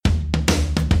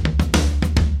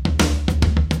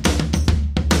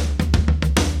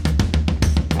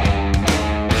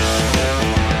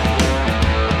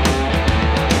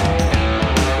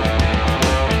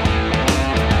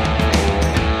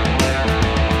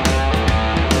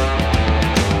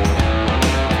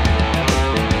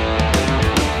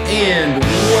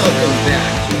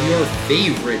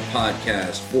favorite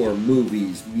podcast for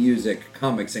movies, music,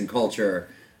 comics, and culture.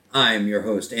 I'm your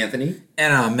host, Anthony.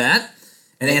 And I'm Matt.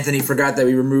 And Anthony forgot that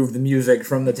we removed the music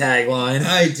from the tagline.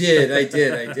 I did.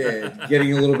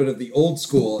 Getting a little bit of the old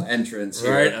school entrance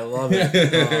here. Right, I love it.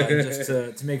 Just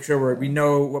to make sure we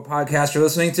know what podcast you're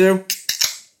listening to.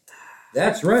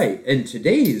 That's right. And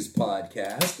today's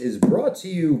podcast is brought to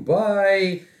you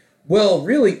by, well,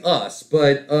 really us,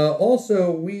 but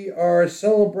also we are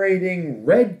celebrating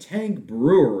Red Tank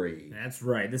Brewery. That's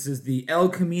right. This is the El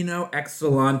Camino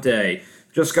Excelente.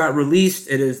 Just got released.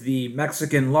 It is the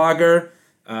Mexican lager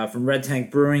from Red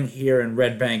Tank Brewing here in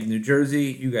Red Bank, New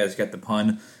Jersey. You guys get the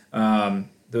pun.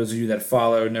 Those of you that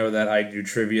follow know that I do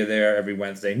trivia there every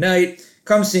Wednesday night.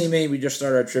 Come see me. We just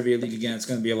started our trivia league again. It's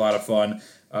going to be a lot of fun.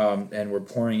 And we're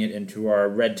pouring it into our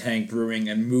Red Tank Brewing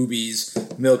and Movies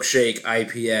milkshake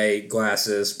IPA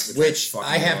glasses. Which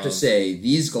I have to say,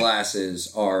 these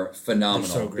glasses are phenomenal.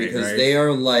 They're so great, because right? they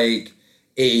are like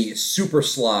a super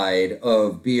slide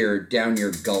of beer down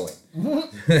your gullet.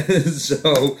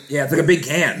 So yeah, it's like a big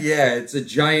can. Yeah, it's a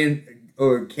giant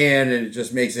can, and it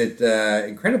just makes it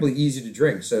incredibly easy to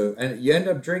drink. So, and you end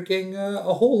up drinking a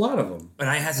whole lot of them. And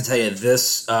I have to tell you,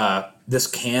 this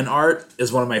can art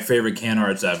is one of my favorite can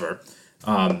arts ever.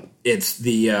 It's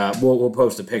the we'll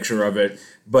post a picture of it,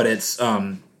 but it's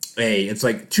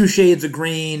like two shades of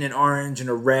green and orange and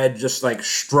a red, just like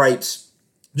stripes.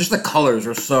 Just the colors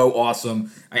are so awesome.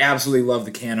 I absolutely love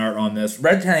the can art on this.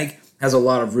 Red Tank has a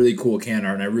lot of really cool can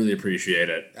art, and I really appreciate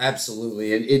it.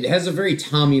 Absolutely. It has a very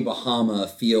Tommy Bahama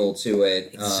feel to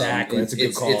it. Exactly. That's a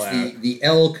good call out. It's the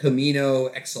El Camino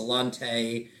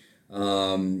Excelente.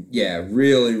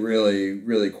 Really, really,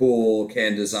 really cool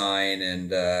can design, and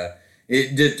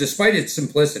despite its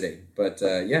simplicity. But,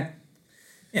 yeah.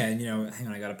 Yeah, and hang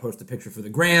on, I got to post a picture for the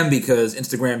gram because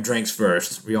Instagram drinks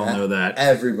first. We all know that.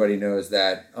 Everybody knows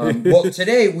that. Well,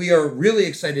 today we are really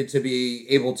excited to be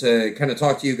able to kind of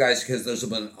talk to you guys because there's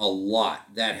been a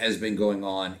lot that has been going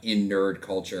on in nerd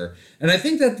culture. And I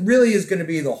think that really is going to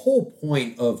be the whole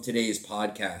point of today's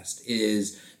podcast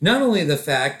is not only the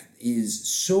fact is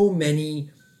so many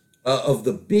of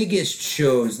the biggest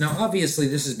shows. Now, obviously,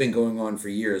 this has been going on for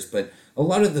years, but a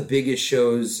lot of the biggest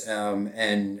shows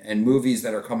and movies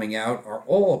that are coming out are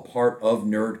all a part of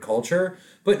nerd culture,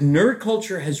 but nerd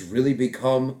culture has really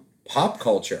become pop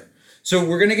culture. So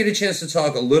we're going to get a chance to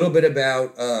talk a little bit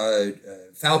about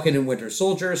Falcon and Winter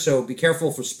Soldier, so be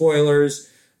careful for spoilers.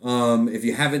 If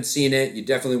you haven't seen it, you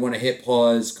definitely want to hit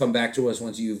pause, come back to us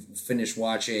once you've finished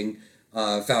watching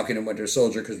Falcon and Winter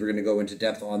Soldier, because we're going to go into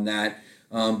depth on that.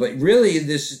 But really,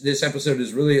 this episode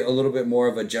is really a little bit more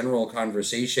of a general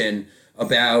conversation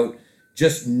about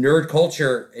just nerd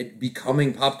culture, it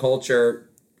becoming pop culture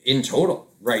in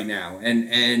total right now,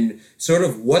 and sort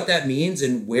of what that means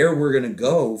and where we're going to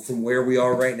go from where we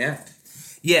are right now.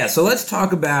 Yeah, so let's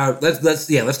talk about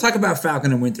let's talk about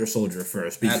Falcon and Winter Soldier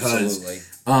first, because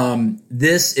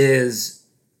this is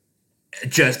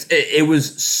just it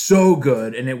was so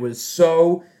good, and it was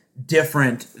so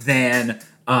different than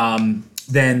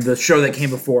the show that came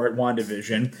before it,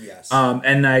 WandaVision. Yes.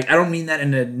 And I don't mean that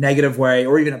in a negative way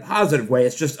or even a positive way.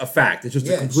 It's just a fact. It's just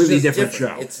a completely different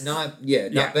show. It's not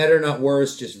better, not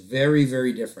worse, just very,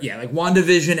 very different. Yeah, like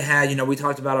WandaVision had, we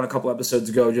talked about it a couple episodes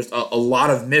ago, just a lot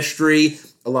of mystery,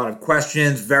 a lot of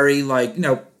questions, very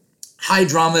high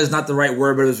drama is not the right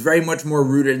word, but it was very much more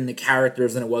rooted in the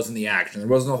characters than it was in the action. There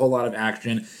wasn't a whole lot of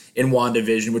action in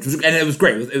WandaVision, and it was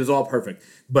great. It was all perfect.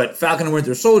 But Falcon and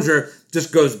Winter Soldier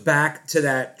just goes back to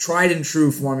that tried and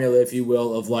true formula, if you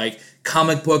will, of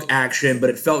comic book action, but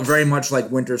it felt very much like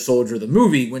Winter Soldier, the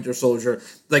movie Winter Soldier,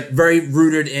 very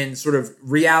rooted in sort of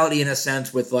reality in a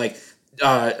sense with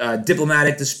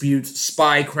diplomatic disputes,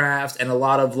 spycraft, and a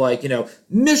lot of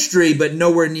mystery, but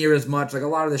nowhere near as much. A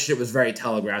lot of the shit was very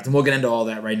telegraphed, and we'll get into all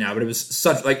that right now. But it was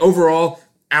such overall,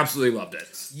 absolutely loved it.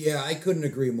 Yeah, I couldn't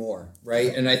agree more.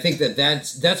 Right, and I think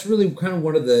that's really kind of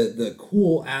one of the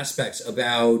cool aspects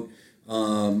about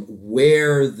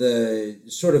where the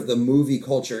sort of the movie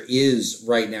culture is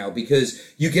right now, because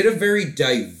you get a very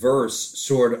diverse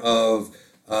sort of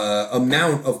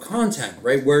amount of content,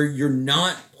 right, where you're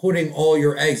not putting all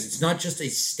your eggs. It's not just a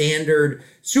standard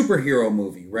superhero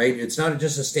movie, right? It's not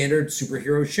just a standard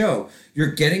superhero show.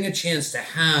 You're getting a chance to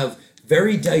have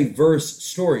very diverse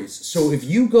stories. So if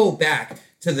you go back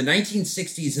to the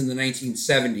 1960s and the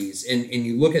 1970s and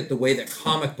you look at the way that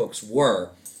comic books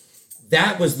were,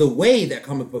 that was the way that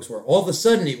comic books were. All of a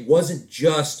sudden, it wasn't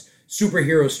just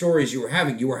superhero stories you were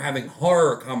having. You were having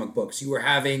horror comic books. You were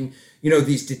having,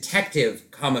 these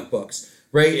detective comic books,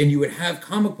 right? And you would have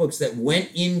comic books that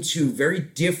went into very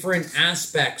different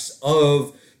aspects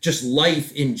of just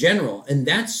life in general. And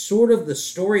that's sort of the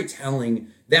storytelling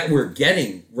that we're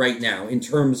getting right now in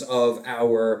terms of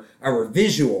our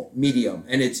visual medium.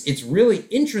 And it's really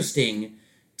interesting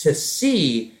to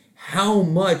see how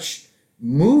much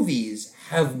movies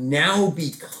have now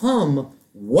become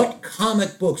what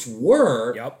comic books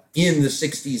were in the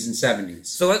 60s and 70s.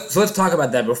 So let's talk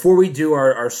about that. Before we do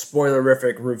our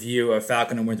spoilerific review of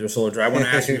Falcon and Winter Soldier, I want to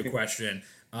ask you a question.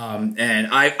 And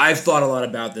I've thought a lot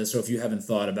about this, so if you haven't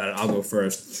thought about it, I'll go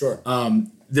first. Sure.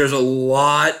 There's a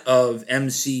lot of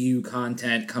MCU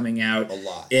content coming out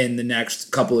in the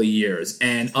next couple of years.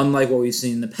 And unlike what we've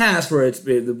seen in the past, where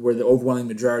the overwhelming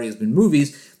majority has been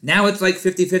movies, now it's like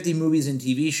 50-50 movies and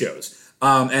TV shows.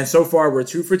 And so far, we're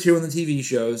 2 for 2 in the TV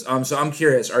shows. So I'm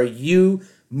curious, are you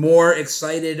more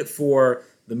excited for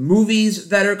the movies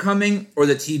that are coming or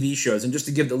the TV shows? And just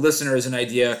to give the listeners an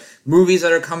idea, movies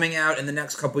that are coming out in the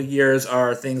next couple of years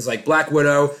are things like Black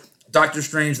Widow, Doctor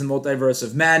Strange, the Multiverse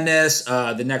of Madness,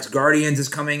 the next Guardians is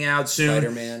coming out soon.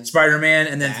 Spider-Man,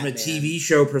 and then Batman. From a TV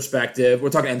show perspective, we're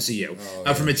talking MCU.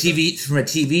 From a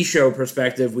TV show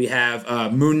perspective, we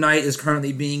have Moon Knight is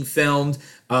currently being filmed.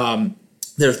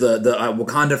 There's the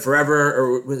Wakanda Forever,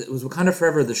 or was Wakanda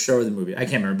Forever the show or the movie? I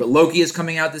can't remember. But Loki is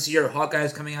coming out this year. Hawkeye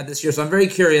is coming out this year. So I'm very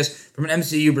curious, from an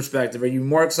MCU perspective, are you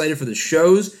more excited for the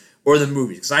shows or the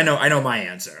movies? Because I know my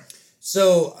answer.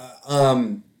 So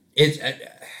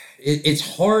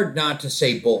it's hard not to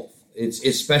say both. It's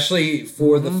especially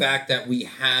for the fact that we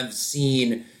have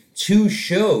seen 2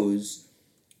 shows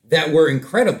that were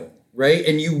incredible. Right?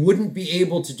 And you wouldn't be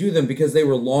able to do them because they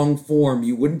were long form.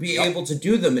 You wouldn't be able to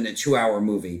do them in a 2-hour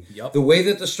movie. The way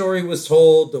that the story was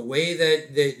told, the way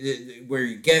that where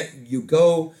you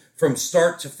go from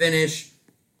start to finish,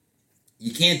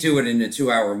 you can't do it in a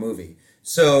 2-hour movie.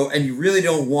 So, and you really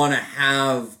don't want to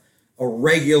have a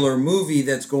regular movie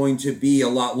that's going to be a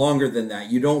lot longer than that.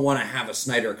 You don't want to have a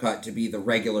Snyder Cut to be the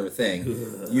regular thing.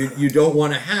 You don't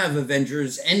want to have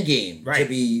Avengers Endgame to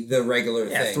be the regular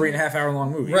thing. 3.5 hour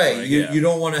long movie. Right. Like, you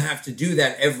don't want to have to do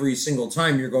that every single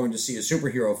time you're going to see a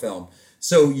superhero film.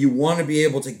 So you want to be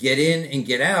able to get in and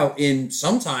get out in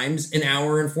sometimes an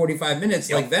hour and 45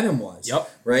 minutes like Venom was.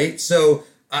 Right? So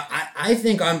I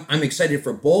think I'm excited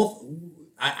for both.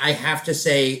 I have to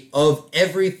say, of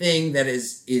everything that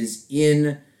is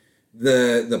in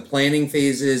the planning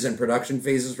phases and production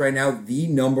phases right now, the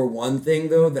number one thing,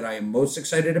 though, that I am most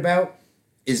excited about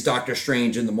is Doctor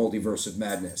Strange and the Multiverse of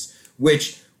Madness,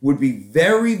 which would be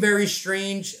very, very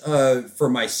strange for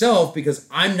myself because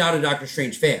I'm not a Doctor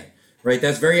Strange fan, right?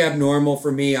 That's very abnormal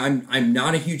for me. I'm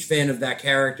not a huge fan of that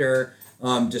character,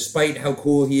 despite how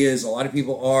cool he is. A lot of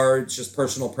people are. It's just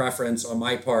personal preference on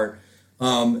my part.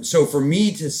 So for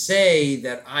me to say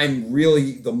that I'm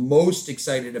really the most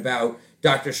excited about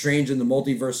Doctor Strange and the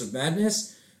Multiverse of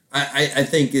Madness, I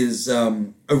think is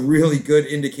a really good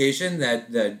indication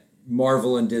that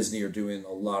Marvel and Disney are doing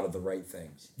a lot of the right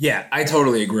things. Yeah, I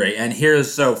totally agree. And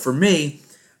so for me,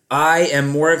 I am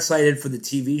more excited for the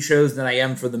TV shows than I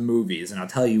am for the movies, and I'll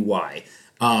tell you why.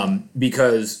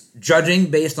 Because judging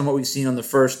based on what we've seen on the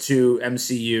first 2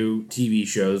 MCU TV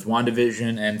shows,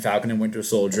 WandaVision and Falcon and Winter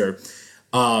Soldier,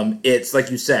 it's like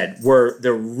you said,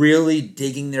 they're really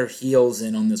digging their heels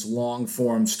in on this long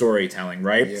form storytelling,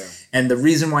 right? Yeah. And the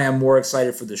reason why I'm more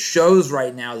excited for the shows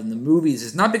right now than the movies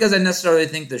is not because I necessarily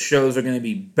think the shows are going to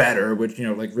be better, which,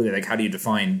 really, how do you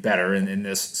define better in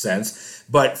this sense?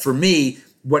 But for me,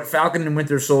 what Falcon and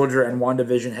Winter Soldier and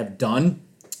WandaVision have done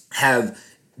have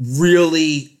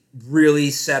really,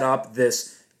 really set up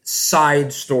this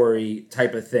side story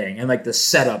type of thing and the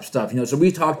setup stuff. So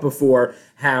we talked before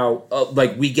how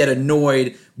we get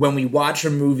annoyed when we watch a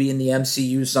movie in the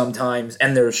MCU sometimes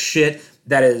and there's shit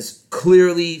that is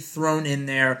clearly thrown in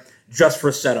there just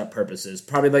for setup purposes.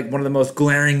 Probably one of the most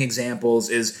glaring examples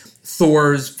is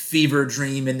Thor's fever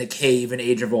dream in the cave in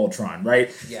Age of Ultron,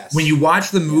 right? Yes. When you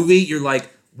watch the movie, you're like,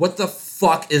 what the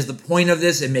fuck is the point of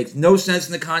this? It makes no sense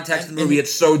in the context of the movie.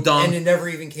 It's so dumb. And it never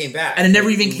even came back.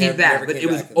 But it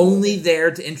was only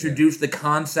there to introduce the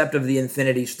concept of the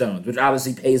Infinity Stones, which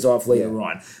obviously pays off later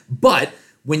on. But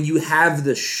when you have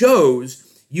the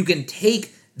shows, you can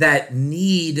take that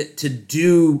need to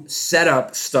do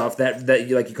setup stuff that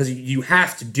you because you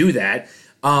have to do that.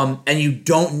 And you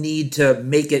don't need to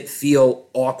make it feel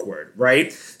awkward,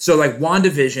 right? So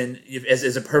WandaVision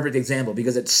is a perfect example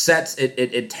because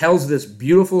it tells this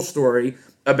beautiful story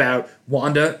about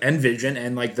Wanda and Vision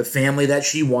and the family that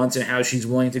she wants and how she's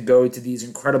willing to go to these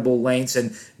incredible lengths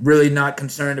and really not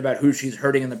concerned about who she's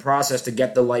hurting in the process to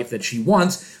get the life that she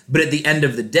wants. But at the end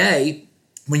of the day,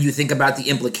 when you think about the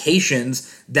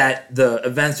implications that the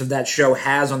events of that show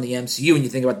has on the MCU, and you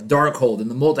think about the Darkhold and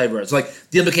the multiverse, like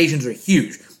the implications are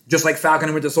huge. Just like Falcon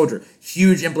and Winter Soldier,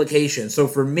 huge implications. So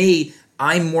for me,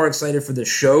 I'm more excited for the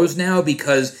shows now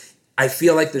because I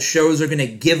feel like the shows are going to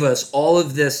give us all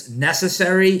of this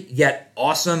necessary yet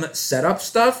awesome setup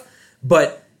stuff,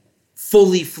 but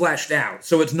fully fleshed out.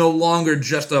 So it's no longer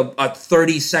just a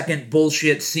 30-second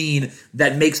bullshit scene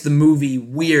that makes the movie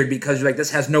weird because you're like,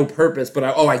 this has no purpose, but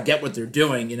I get what they're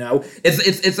doing, you know?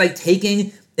 It's like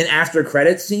taking an after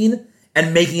credits scene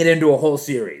and making it into a whole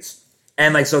series.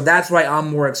 And like, so that's why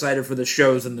I'm more excited for the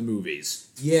shows than the movies.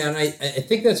 Yeah, and I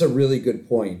think that's a really good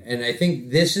point. And I think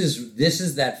this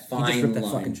is that fine line. You just ripped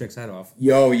that fucking chick's head off.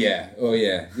 Oh yeah.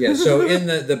 So in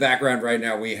the background right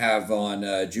now, we have on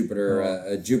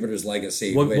Jupiter's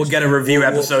Legacy. We'll get a review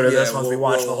episode of this once we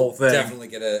watch the whole thing. Definitely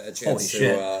get a chance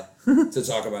to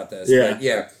talk about this.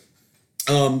 Yeah.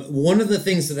 But one of the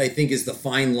things that I think is the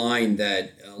fine line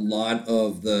that a lot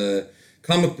of the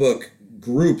comic book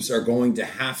groups are going to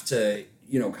have to,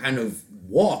 kind of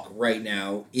walk right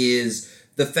now is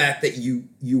the fact that you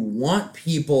want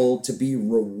people to be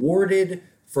rewarded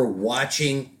for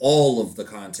watching all of the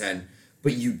content,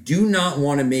 but you do not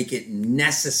want to make it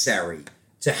necessary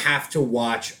to have to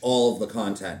watch all of the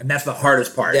content. And that's the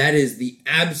hardest part. That is the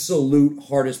absolute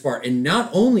hardest part. And not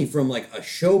only from like a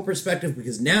show perspective,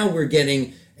 because now we're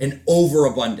getting an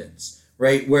overabundance,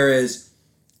 right? Whereas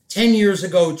 10 years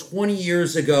ago, 20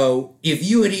 years ago, if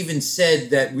you had even said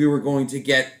that we were going to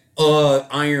get a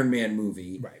Iron Man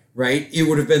movie, right, it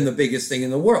would have been the biggest thing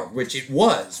in the world, which it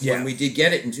was when we did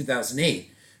get it in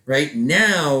 2008, right?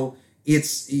 Now,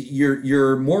 it's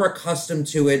you're more accustomed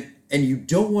to it, and you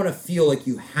don't want to feel like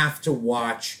you have to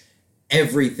watch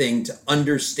everything to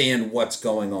understand what's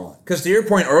going on. Because to your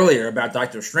point earlier about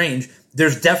Doctor Strange,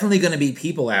 there's definitely going to be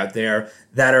people out there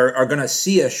that are going to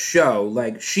see a show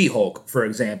like She-Hulk, for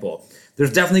example.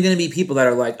 There's definitely going to be people that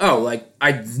are like,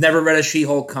 I've never read a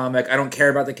She-Hulk comic. I don't care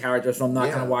about the character, so I'm not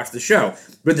going to watch the show.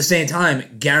 But at the same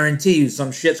time, guarantee you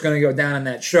some shit's going to go down in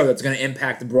that show that's going to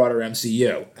impact the broader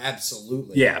MCU.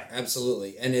 Absolutely. Yeah.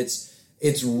 Absolutely. And it's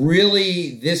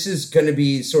really, this is going to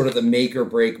be sort of the make or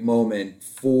break moment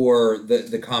for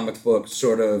the comic book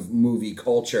sort of movie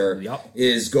culture.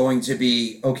 Is going to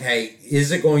be, okay,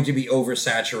 is it going to be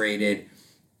oversaturated?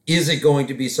 Is it going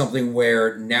to be something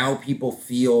where now people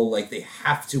feel like they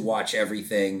have to watch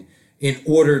everything in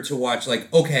order to watch,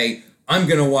 like, okay, I'm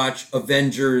going to watch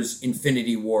Avengers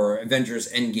Infinity War,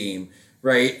 Avengers Endgame,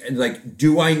 right? And like,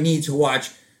 do I need to watch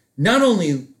not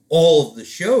only all of the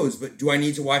shows, but do I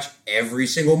need to watch every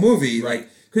single movie? Like,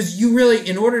 because you really,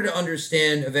 in order to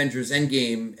understand Avengers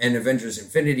Endgame and Avengers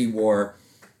Infinity War,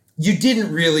 you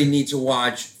didn't really need to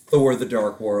watch Thor: The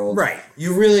Dark World. Right.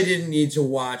 You really didn't need to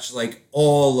watch like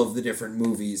all of the different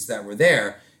movies that were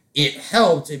there. It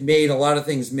helped. It made a lot of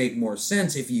things make more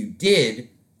sense if you did,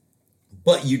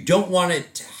 but you don't want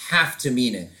it to have to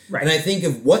mean it. Right. And I think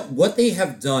of what they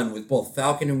have done with both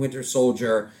Falcon and Winter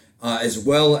Soldier, as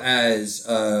well as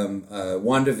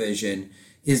WandaVision,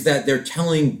 is that they're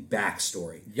telling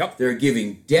backstory. They're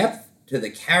giving depth to the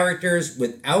characters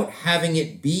without having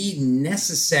it be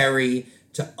necessary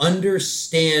to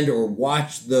understand or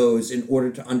watch those in order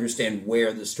to understand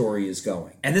where the story is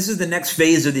going. And this is the next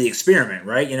phase of the experiment,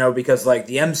 right? Because like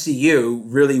the MCU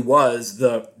really was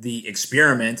the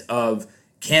experiment of,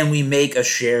 can we make a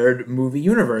shared movie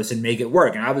universe and make it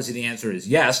work? And obviously the answer is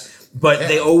yes, but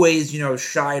they always,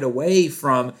 shied away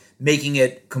from making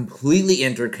it completely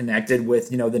interconnected with,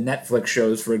 the Netflix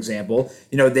shows, for example.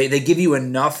 They give you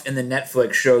enough in the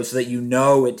Netflix shows so that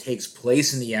it takes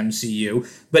place in the MCU,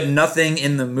 but nothing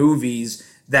in the movies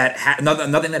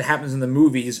nothing that happens in the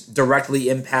movies directly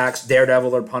impacts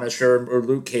Daredevil or Punisher or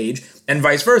Luke Cage, and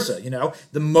vice versa.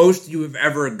 The most you have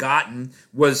ever gotten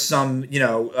was some,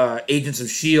 Agents of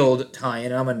S.H.I.E.L.D.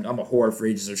 tie-in. I'm a whore for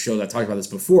Agents of S.H.I.E.L.D. I talked about this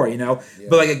before,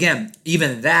 But like, again,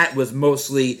 even that was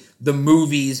mostly the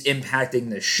movies impacting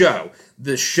the show.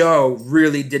 The show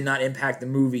really did not impact the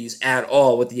movies at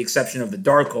all, with the exception of the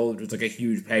Darkhold, which was like a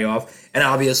huge payoff, and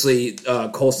obviously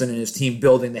Coulson and his team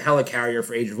building the helicarrier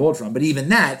for Age of Ultron. But even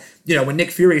that, when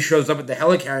Nick Fury shows up at the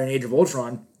helicarrier in Age of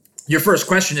Ultron, your first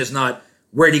question is not,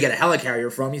 where did he get a helicarrier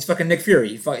from? He's fucking Nick Fury.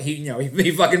 He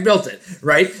fucking built it,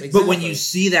 right? Exactly. But when you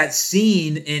see that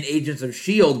scene in Agents of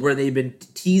S.H.I.E.L.D. where they've been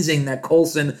teasing that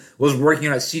Coulson was working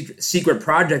on a secret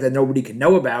project that nobody could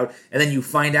know about, and then you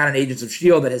find out in Agents of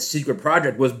S.H.I.E.L.D. that his secret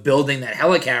project was building that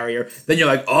helicarrier, then you're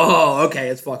like, oh, okay,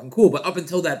 it's fucking cool. But up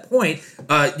until that point,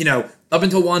 up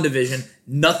until WandaVision,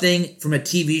 nothing from a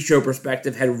TV show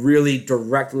perspective had really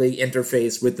directly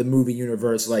interfaced with the movie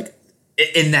universe, like,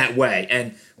 in that way.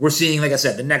 And we're seeing, like I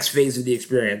said, the next phase of the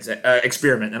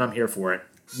experiment, and I'm here for it.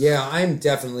 Yeah, I'm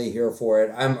definitely here for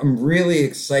it. I'm really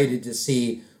excited to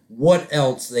see what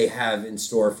else they have in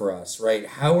store for us, right?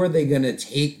 How are they going to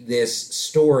take this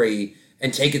story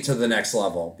and take it to the next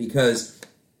level? Because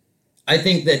I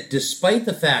think that despite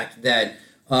the fact that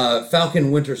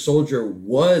Falcon Winter Soldier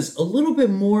was a little bit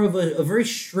more of a very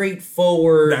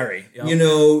straightforward,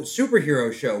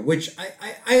 superhero show, which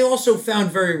I also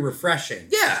found very refreshing.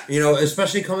 Yeah.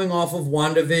 Especially coming off of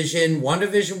WandaVision.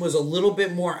 WandaVision was a little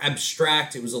bit more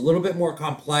abstract. It was a little bit more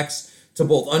complex to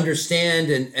both understand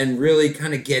and really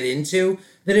kind of get into.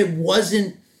 That it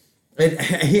wasn't,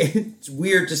 it's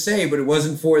weird to say, but it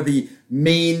wasn't for the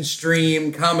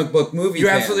mainstream comic book movie You're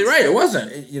fans. absolutely right. It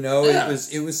wasn't.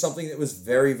 It was something that was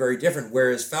very, very different.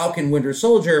 Whereas Falcon Winter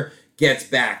Soldier gets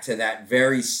back to that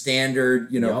very standard,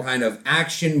 kind of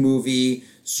action movie,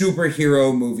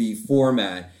 superhero movie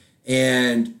format.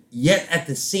 And yet at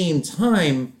the same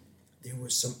time, there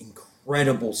was some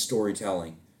incredible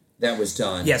storytelling that was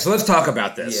done. Yeah, so let's talk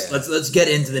about this. Yeah. Let's get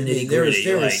into the nitty-gritty.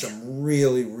 There was some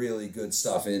really, really good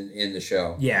stuff in the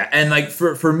show. Yeah, and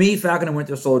for me, Falcon and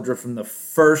Winter Soldier from the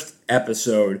first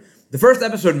episode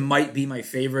might be my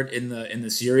favorite in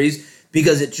the series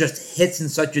because it just hits in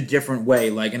such a different way.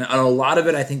 And a lot of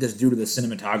it I think is due to the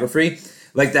cinematography.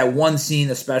 Like that one scene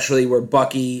especially where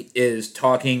Bucky is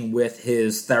talking with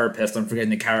his therapist, I'm forgetting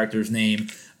the character's name.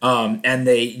 And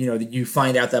you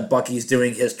find out that Bucky's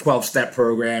doing his 12-step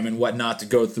program and whatnot to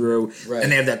go through. Right.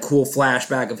 And they have that cool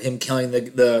flashback of him killing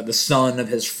the son of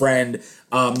his friend,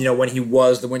 when he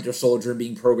was the Winter Soldier and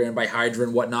being programmed by Hydra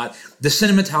and whatnot. The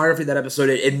cinematography of that episode,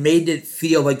 it made it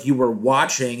feel like you were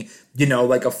watching,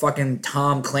 like a fucking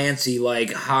Tom Clancy,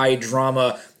 like high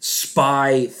drama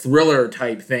spy thriller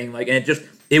type thing.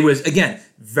 It was, again,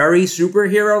 very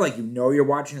superhero, you're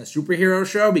watching a superhero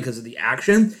show because of the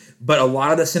action, but a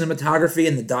lot of the cinematography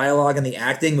and the dialogue and the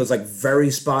acting was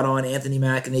very spot on. Anthony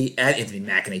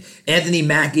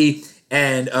Mackie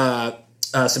and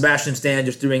Sebastian Stan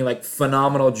just doing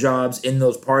phenomenal jobs in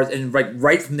those parts, and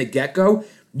right from the get-go,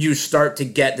 you start to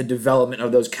get the development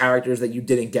of those characters that you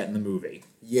didn't get in the movie.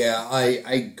 Yeah,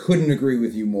 I couldn't agree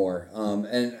with you more.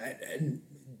 And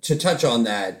to touch on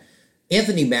that,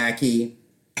 Anthony Mackie,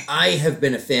 I have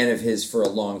been a fan of his for a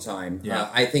long time. Yeah.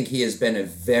 I think he has been a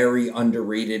very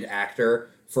underrated actor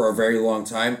for a very long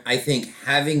time. I think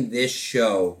having this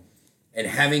show and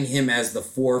having him as the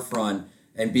forefront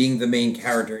and being the main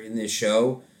character in this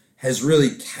show has really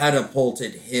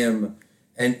catapulted him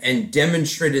and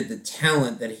demonstrated the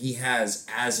talent that he has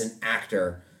as an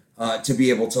actor to be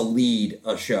able to lead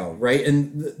a show, right?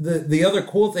 And the other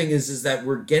cool thing is that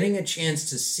we're getting a chance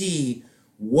to see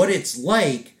what it's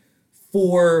like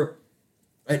for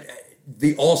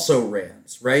the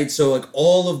also-rans, right? So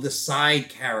all of the side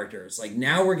characters,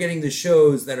 now we're getting the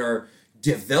shows that are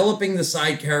developing the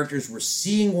side characters. We're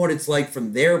seeing what it's like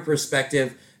from their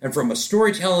perspective, and from a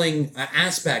storytelling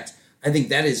aspect, I think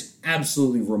that is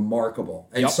absolutely remarkable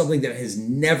and something that has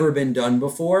never been done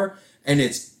before. And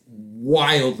it's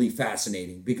wildly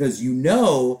fascinating because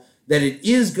that it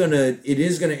is gonna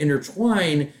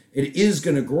intertwine, it is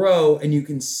gonna grow, and you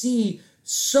can see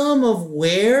some of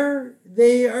where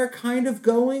they are kind of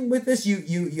going with this.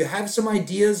 You have some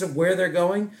ideas of where they're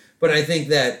going, but I think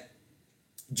that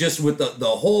just with the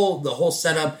whole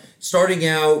setup, starting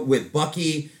out with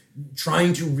Bucky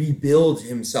trying to rebuild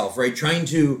himself, right? Trying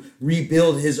to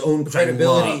rebuild his own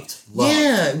credibility. Loved.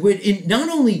 Yeah, not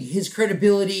only his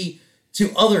credibility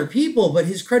to other people, but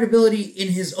his credibility in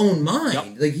his own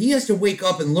mind. Yep. He has to wake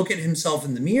up and look at himself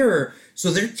in the mirror.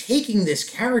 So they're taking this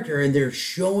character and they're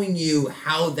showing you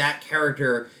how that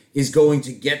character is going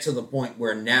to get to the point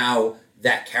where now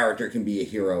that character can be a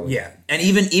hero again. Yeah, and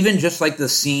even just the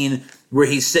scene where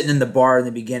he's sitting in the bar in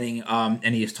the beginning,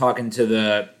 and he's talking to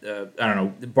the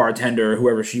bartender or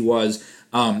whoever she was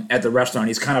at the restaurant.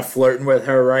 He's kind of flirting with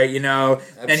her, right?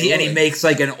 And he makes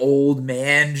an old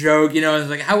man joke, and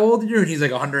it's how old are you? And he's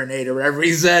 108 or whatever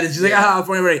he said, and she's how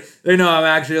funny, right? No, I'm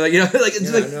actually I'm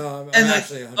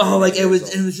actually 108 it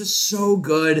was just so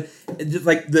good. And just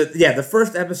the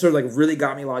first episode really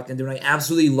got me locked into it. And I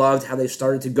absolutely loved how they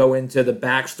started to go into the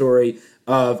backstory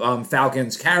of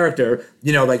Falcon's character,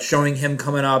 showing him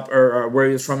coming up or where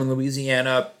he was from in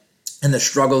Louisiana and the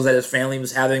struggles that his family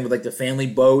was having with the family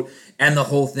boat and the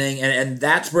whole thing. And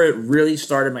that's where it really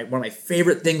started. One of my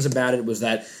favorite things about it was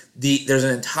that there's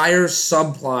an entire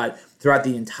subplot throughout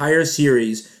the entire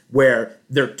series where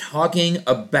they're talking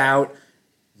about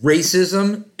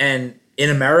racism and in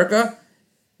America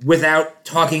without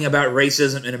talking about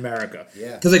racism in America.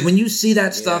 Yeah. Because like when you see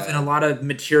that stuff in Yeah. a lot of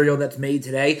material that's made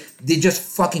today, they just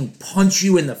fucking punch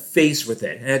you in the face with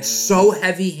it. And it's so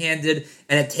heavy-handed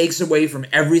and it takes away from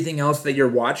everything else that you're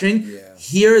watching. Yeah.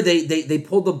 Here they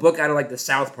pulled the book out of like the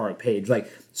South Park page.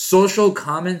 Like social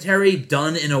commentary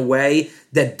done in a way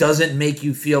that doesn't make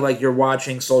you feel like you're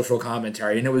watching social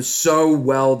commentary. And it was so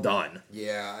well done.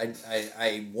 Yeah,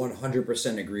 I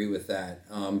 100% agree with that.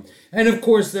 And of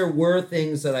course, there were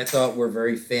things that I thought were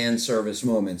very fan service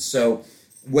moments. So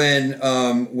when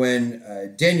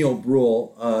Daniel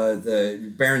Bruhl,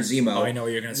 the Baron Zemo, Oh, I know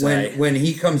what you're gonna say. when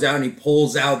he comes out and he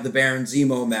pulls out the Baron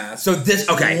Zemo mask. So this,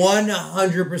 okay.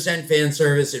 100% fan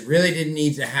service. It really didn't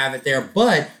need to have it there.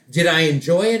 But did I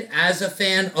enjoy it as a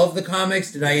fan of the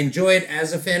comics? Did I enjoy it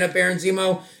as a fan of Baron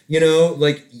Zemo? You know,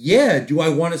 like, yeah, do I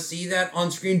want to see that on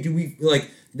screen? Do we,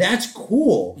 like, that's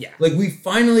cool. Yeah. Like, we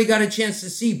finally got a chance to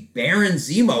see Baron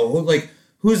Zemo,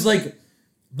 who's like,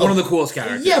 One of the coolest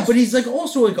characters. yeah, but he's like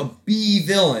also like a B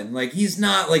villain. Like, he's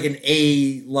not like an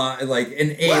A line,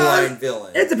 line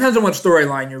villain. It depends on what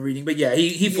storyline you're reading, but yeah,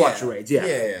 he fluctuates. Yeah.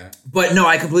 Yeah. But no,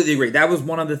 I completely agree. That was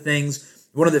one of the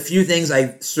few things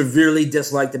I severely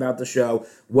disliked about the show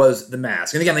was the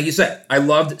mask. And again, like you said, I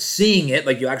loved seeing it.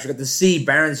 Like, you actually got to see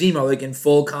Baron Zemo like in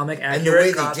full comic accurate And the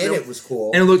way costume. they did it was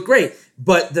cool. And it looked great.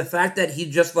 But the fact that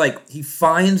he just like, he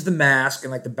finds the mask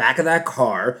in like the back of that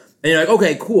car, and you're like,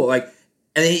 okay, cool. Like,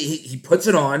 and then he puts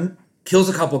it on, kills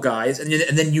a couple guys, and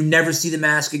then you never see the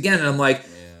mask again. And I'm like,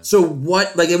 so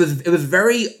what? Like, it was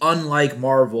very unlike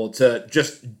Marvel to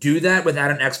just do that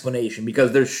without an explanation,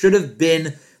 because there should have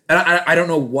been. And I don't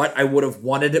know what I would have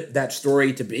wanted that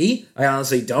story to be. I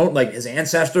honestly don't. Like, his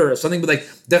ancestor or something. But like,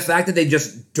 the fact that they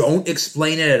just don't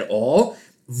explain it at all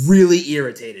really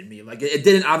irritated me. Like, it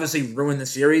didn't obviously ruin the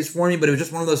series for me, but it was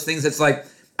just one of those things that's like,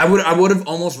 I would have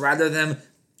almost rather them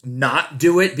not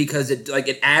do it, because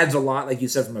it adds a lot, like you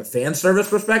said, from a fan service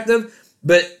perspective.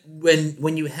 But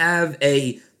when you have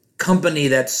a company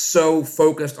that's so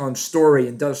focused on story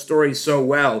and does story so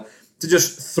well, to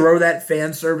just throw that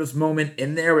fan service moment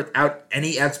in there without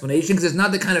any explanation, because it's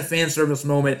not the kind of fan service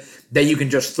moment that you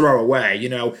can just throw away. You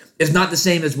know, it's not the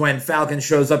same as when Falcon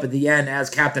shows up at the end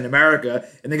as Captain America,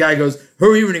 and the guy goes,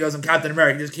 "Who are you?" and he goes, "I'm Captain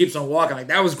America." He just keeps on walking. Like,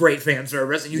 that was great fan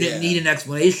service, and you didn't need an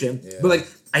explanation. Yeah. But like,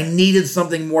 I needed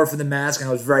something more for the mask, and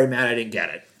I was very mad I didn't get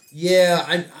it.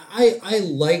 Yeah, I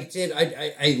liked it.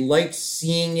 I liked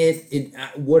seeing it.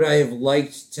 Would I have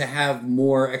liked to have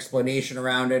more explanation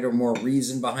around it or more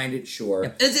reason behind it?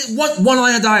 Sure. It's one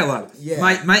line of dialogue. Yeah.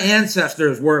 My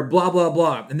ancestors were blah, blah,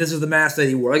 blah, and this is the mask that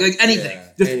he wore. Like anything. Yeah,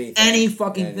 just anything. any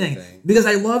fucking thing. Because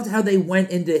I loved how they went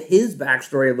into his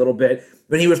backstory a little bit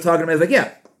when he was talking about it. He was like,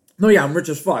 yeah. No, yeah, I'm rich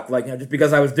as fuck. Like, you know, just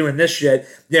because I was doing this shit,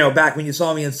 you know, back when you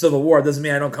saw me in Civil War, doesn't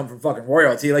mean I don't come from fucking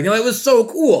royalty. Like, you know, it was so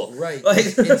cool. Right.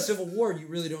 Like, in Civil War, you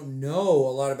really don't know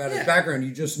a lot about his background.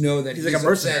 You just know that he's like a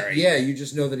mercenary. Upset. Yeah, you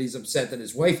just know that he's upset that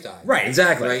his wife died. Right,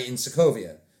 exactly. Right, in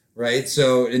Sokovia. Right?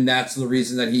 So, and that's the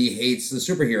reason that he hates the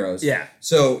superheroes. Yeah.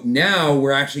 So now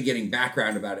we're actually getting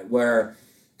background about it, where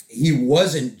he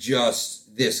wasn't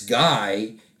just this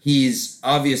guy. He's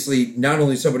obviously not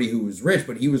only somebody who was rich,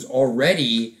 but he was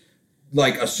already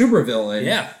like a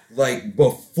supervillain, like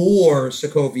before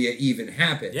Sokovia even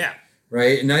happened,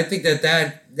 right? And I think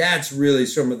that's really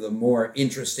some of the more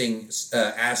interesting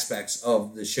aspects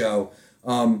of the show.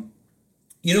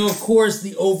 You know, of course,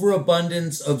 the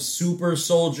overabundance of super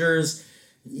soldiers.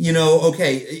 You know,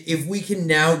 okay, if we can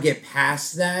now get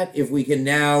past that, if we can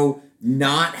now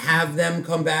not have them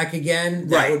come back again,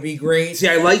 that would be great. See,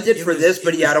 I liked it for this,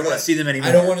 but I don't want to see them anymore.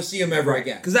 I don't want to see them ever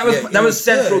again. Because that was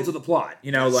central to the plot,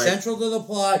 you know, like central to the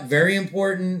plot, very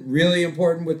important, really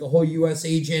important with the whole U.S.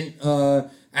 agent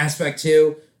aspect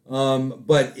too.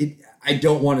 But I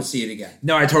don't want to see it again.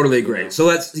 No, I totally agree. So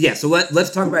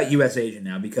let's talk about U.S. agent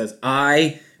now, because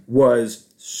I was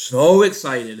so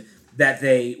excited that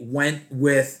they went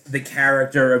with the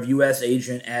character of U.S.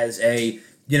 agent as a,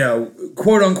 you know,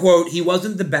 quote unquote, he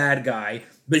wasn't the bad guy,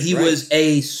 but he was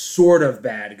a sort of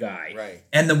bad guy. Right.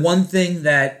 And the one thing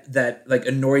that like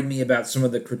annoyed me about some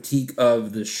of the critique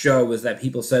of the show was that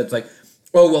people said it's like,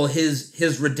 oh, well,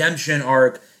 his redemption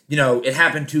arc, you know, it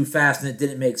happened too fast and it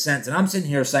didn't make sense. And I'm sitting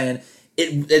here saying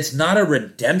it's not a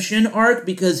redemption arc,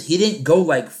 because he didn't go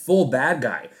like full bad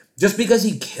guy. Just because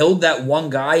he killed that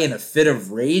one guy in a fit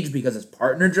of rage because his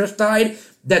partner just died,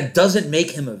 that doesn't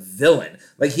make him a villain.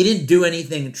 Like, he didn't do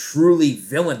anything truly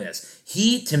villainous.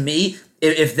 He, to me,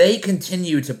 if they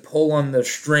continue to pull on the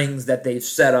strings that they've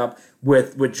set up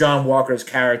with John Walker's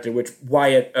character, which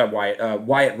Wyatt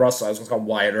Russell, I was going to call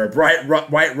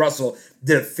Wyatt Russell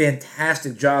did a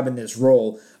fantastic job in this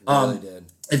role. He really did.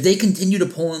 if they continue to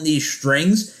pull on these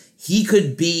strings, he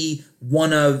could be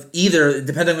one of either,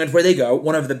 depending on where they go,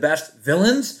 one of the best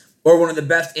villains or one of the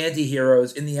best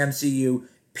anti-heroes in the MCU,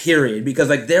 period. Because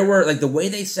like there were, like the way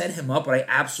they set him up, what I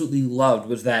absolutely loved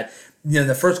was that, you know,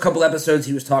 the first couple episodes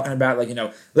he was talking about, like, you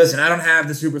know, listen, I don't have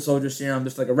the super soldier serum, I'm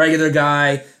just like a regular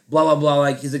guy, blah, blah, blah.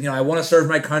 Like, he's like, you know, I want to serve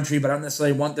my country, but I don't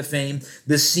necessarily want the fame.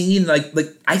 The scene, like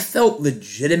I felt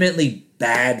legitimately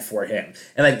bad for him.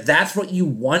 And like, that's what you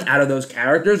want out of those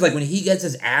characters. Like when he gets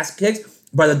his ass kicked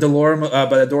by the Dora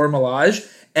Milaje,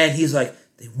 and he's like,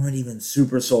 they weren't even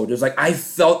super soldiers. Like, I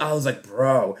was like,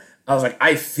 bro,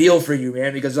 I feel for you,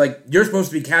 man, because like, you're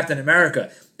supposed to be Captain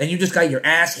America, and you just got your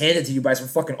ass handed to you by some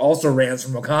fucking also-rans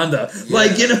from Wakanda. Yeah.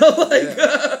 Like, you know,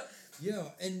 like... Yeah,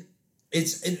 and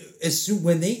it's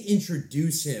when they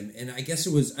introduce him, and I guess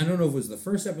it was, I don't know if it was the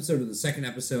first episode or the second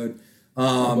episode.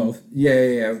 Both.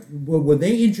 Yeah. When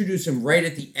they introduce him right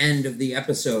at the end of the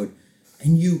episode,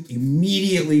 and you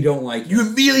immediately don't like him. You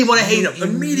immediately want to hate him.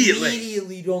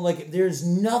 Immediately don't like him. There's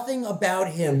nothing about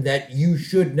him that you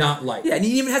should not like. Yeah, and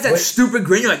he even has that stupid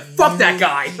grin. You're like, fuck that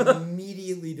guy. You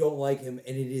immediately don't like him,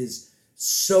 and it is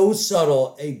so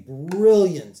subtle. A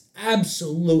brilliant,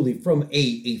 absolutely, from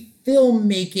a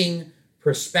filmmaking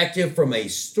perspective, from a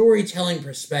storytelling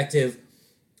perspective.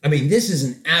 I mean, this is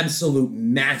an absolute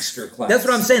masterclass. That's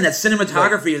what I'm saying. That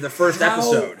cinematography of the first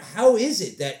episode. How is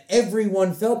it that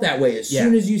everyone felt that way? As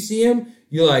soon as you see him,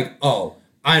 you're like, oh,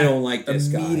 I don't like this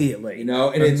guy. Immediately. You know?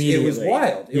 And it was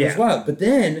wild. It was wild. But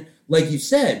then, like you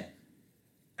said,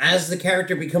 as the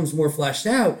character becomes more fleshed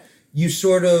out, you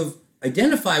sort of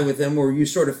identify with him, or you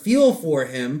sort of feel for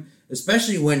him,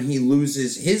 especially when he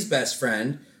loses his best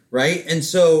friend, right? And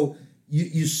so...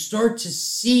 You start to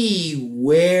see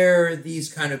where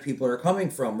these kind of people are coming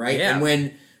from, right? Yeah.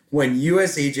 And when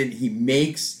U.S. Agent, he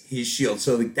makes his shield.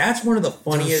 So like, that's one of the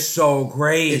funniest... so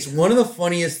great. It's one of the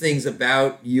funniest things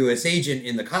about U.S. Agent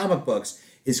in the comic books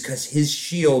is because his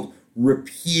shield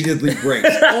repeatedly breaks.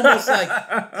 Almost like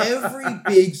every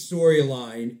big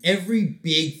storyline, every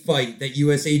big fight that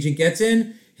U.S. Agent gets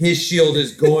in, his shield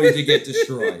is going to get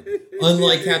destroyed.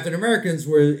 Unlike Captain America's,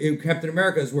 where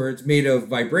it's made of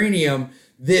vibranium,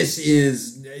 this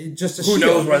is just a shield. Who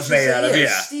knows what it's made out of?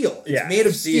 It's steel. It's made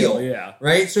of steel. Yeah.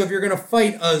 Right? So if you're going to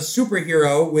fight a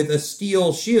superhero with a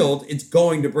steel shield, it's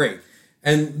going to break.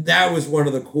 And that was one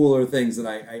of the cooler things that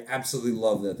I absolutely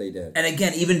love that they did. And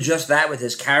again, even just that with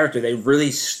his character, they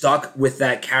really stuck with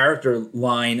that character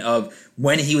line of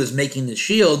when he was making the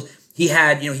shield, he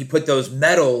had, he put those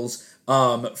medals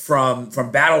from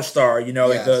Battlestar,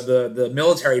 like the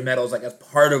military medals, like as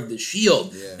part of the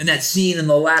shield. Yeah. And that scene in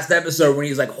the last episode when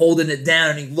he's like holding it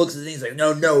down and he looks at it and he's like,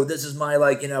 no, this is my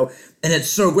and it's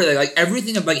so great. Like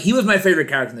everything, he was my favorite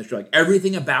character in the show. Like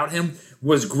everything about him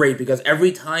was great because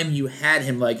every time you had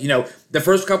him, the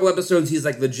first couple episodes, he's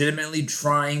like legitimately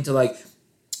trying to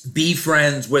be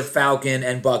friends with Falcon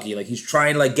and Bucky. Like he's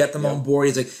trying to get them on board.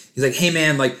 He's like, hey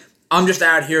man, I'm just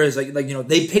out here as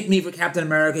they picked me for Captain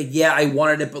America. Yeah, I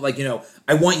wanted it, but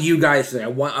I want you guys to. I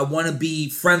want to be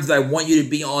friends. I want you to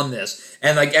be on this.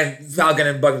 And and Falcon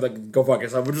and Bucky go fuck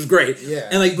yourself, which is great. Yeah.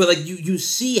 And you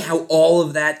see how all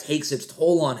of that takes its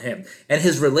toll on him and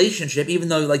his relationship. Even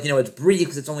though it's brief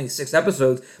because it's only 6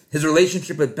 episodes, his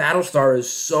relationship with Battlestar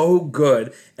is so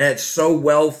good and it's so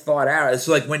well thought out. It's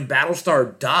when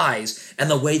Battlestar dies and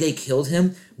the way they killed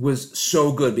him was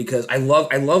so good because I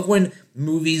love when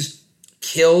movies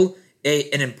kill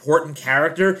an important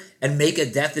character and make a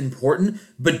death important,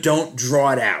 but don't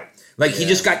draw it out. He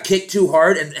just got kicked too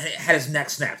hard and had his neck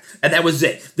snapped. And that was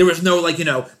it. There was no,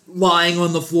 lying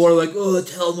on the floor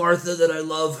tell Martha that I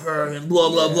love her and blah,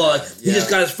 blah, blah. He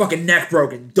just got his fucking neck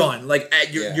broken. Done.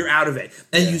 You're out of it.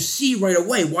 And you see right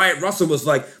away Wyatt Russell was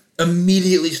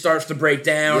immediately starts to break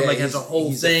down, has a whole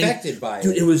he's thing. Affected by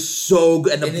Dude, it was so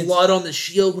good. And the blood on the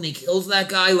shield when he kills that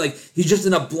guy, he's just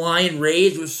in a blind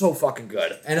rage. It was so fucking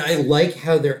good. And I like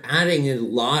how they're adding a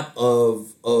lot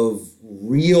of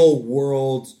real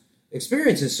world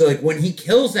experiences. So when he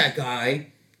kills that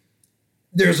guy,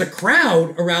 there's a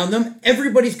crowd around them.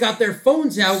 Everybody's got their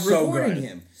phones out recording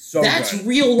him. That's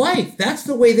real life. That's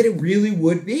the way that it really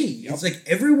would be. Yep. It's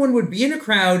everyone would be in a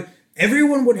crowd.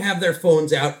 Everyone would have their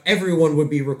phones out. Everyone would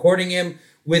be recording him.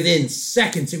 Within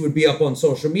seconds, it would be up on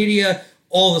social media.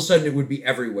 All of a sudden, it would be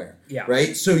everywhere. Yeah.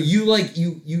 Right? So you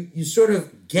sort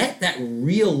of get that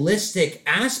realistic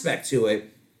aspect to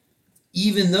it,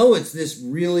 even though it's this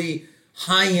really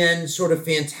high-end sort of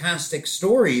fantastic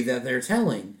story that they're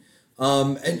telling.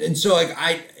 And so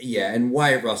and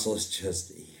Wyatt Russell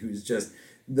he was just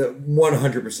the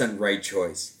 100% right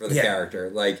choice for the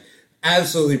character.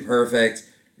 Absolutely perfect.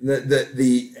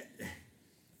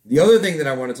 The other thing that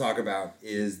I want to talk about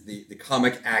is the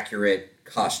comic accurate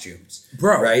costumes.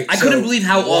 Bro, right? I couldn't believe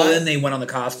how all in they went on the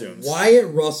costumes.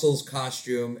 Wyatt Russell's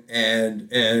costume and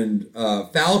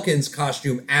Falcon's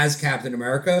costume as Captain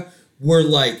America were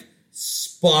like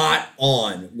spot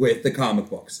on with the comic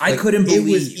books. I couldn't believe.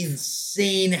 It was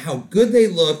insane how good they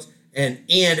looked and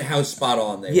how spot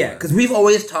on they were. Yeah, because we've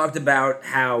always talked about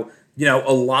how, you know,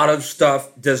 a lot of stuff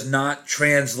does not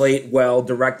translate well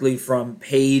directly from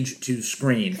page to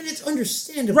screen. And it's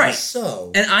understandably right.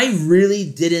 so. And I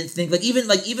really didn't think,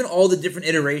 even all the different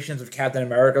iterations of Captain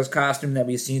America's costume that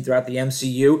we've seen throughout the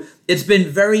MCU, it's been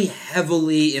very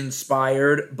heavily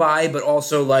inspired by, but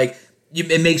also like,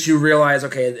 it makes you realize,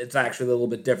 okay, it's actually a little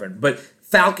bit different. But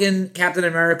Falcon, Captain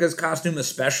America's costume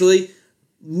especially,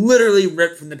 literally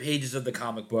ripped from the pages of the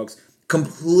comic books,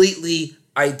 completely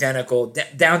identical,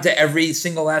 down to every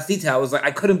single last detail. I was like,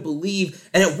 I couldn't believe,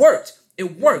 and it worked.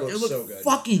 It worked. It looked so good.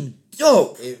 Fucking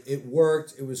dope. It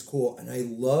worked. It was cool, and I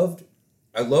loved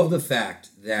the fact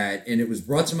that, and it was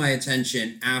brought to my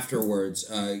attention afterwards.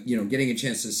 Getting a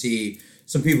chance to see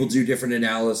some people do different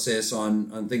analysis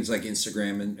on things like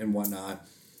Instagram and whatnot,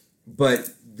 but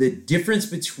the difference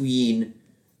between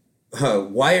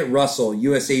Wyatt Russell,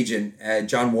 U.S. agent,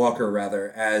 John Walker,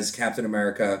 rather, as Captain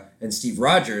America, and Steve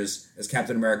Rogers as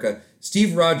Captain America.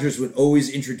 Steve Rogers would always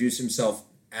introduce himself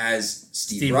as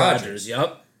Steve Rogers.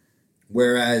 Yep.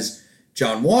 Whereas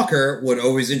John Walker would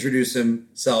always introduce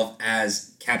himself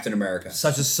as Captain America.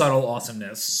 Such a subtle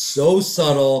awesomeness. So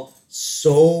subtle,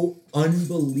 so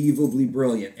unbelievably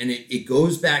brilliant. And it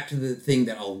goes back to the thing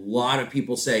that a lot of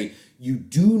people say, you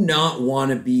do not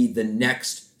want to be the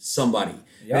next somebody.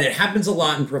 Yep. And it happens a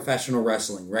lot in professional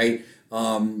wrestling, right?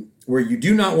 Where you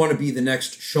do not want to be the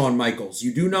next Shawn Michaels.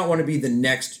 You do not want to be the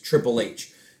next Triple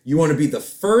H. You want to be the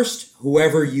first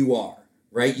whoever you are,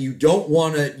 right? You don't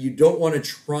want to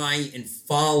try and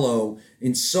follow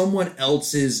in someone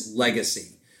else's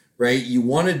legacy, right? You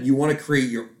want to create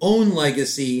your own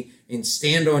legacy and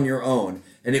stand on your own.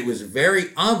 And it was very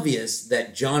obvious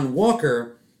that John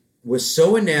Walker was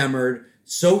so enamored,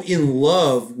 so in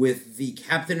love with the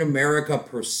Captain America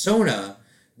persona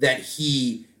that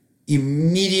he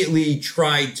immediately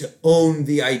tried to own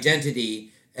the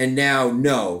identity. And now,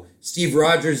 no, Steve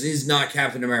Rogers is not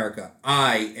Captain America.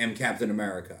 I am Captain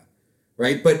America,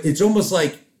 right? But it's almost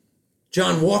like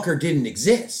John Walker didn't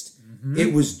exist. Mm-hmm.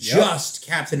 It was just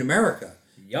Captain America.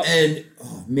 Yep. And,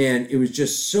 oh man, it was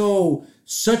just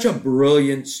such a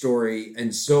brilliant story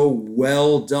and so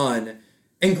well done.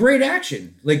 And great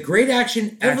action. Like, great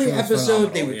action. Every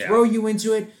episode, they would throw you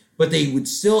into it, but they would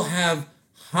still have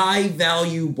high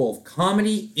value, both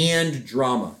comedy and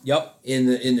drama. Yep.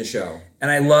 In the show. And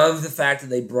I love the fact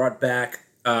that they brought back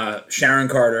Sharon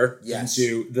Carter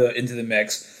into the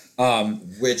mix.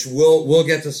 Which we'll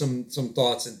get to some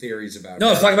thoughts and theories about. No,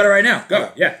 let's talk about it right now.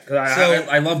 Go. Yeah, because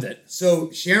I loved it. So,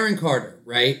 Sharon Carter,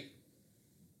 right?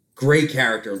 Great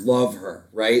character. Love her,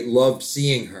 right? Loved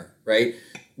seeing her, right?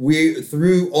 We,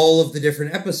 through all of the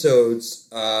different episodes,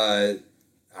 I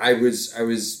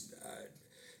was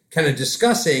kind of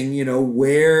discussing, who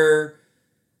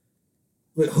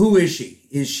is she?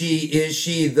 Is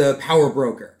she the power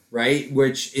broker, right?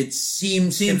 Which it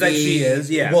seems like she is,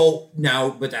 yeah. Well,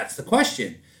 now, but that's the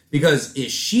question, because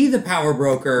is she the power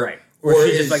broker, right? Or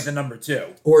she is like the number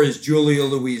 2, or is Julia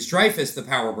Louis-Dreyfus the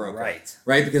power broker, right?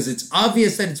 Right, because it's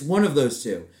obvious that it's one of those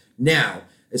two. Now,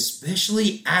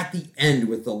 especially at the end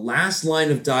with the last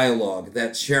line of dialogue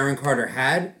that Sharon Carter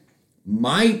had,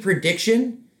 my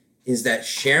prediction is that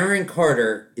Sharon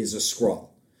Carter is a Skrull.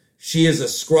 She is a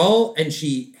Skrull, and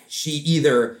she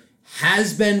either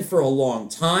has been for a long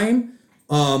time,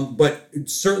 but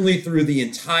certainly through the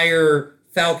entire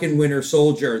Falcon Winter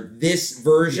Soldier, this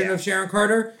version of Sharon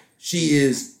Carter, she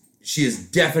is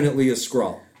definitely a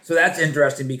Skrull. So that's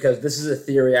interesting, because this is a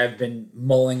theory I've been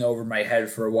mulling over my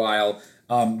head for a while.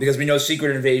 Because we know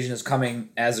Secret Invasion is coming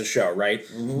as a show, right?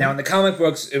 Mm-hmm. Now, in the comic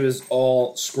books, it was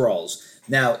all Skrulls.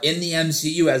 Now, in the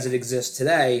MCU as it exists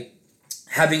today,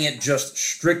 having it just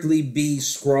strictly be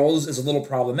Skrulls is a little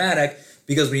problematic,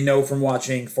 because we know from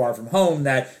watching Far From Home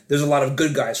that there's a lot of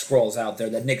good guy Skrulls out there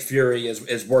that Nick Fury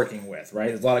is working with, right?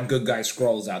 There's a lot of good guy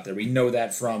Skrulls out there. We know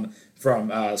that from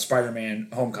Spider-Man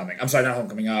Homecoming. I'm sorry, not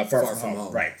Homecoming, Far From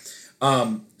Home. Right.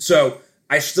 So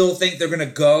I still think they're going to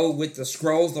go with the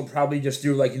Skrulls. They'll probably just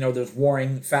do there's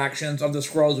warring factions of the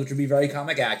Skrulls, which would be very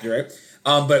comic accurate.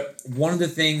 But one of the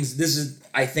things,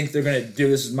 I think they're going to do,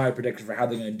 this is my prediction for how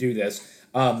they're going to do this,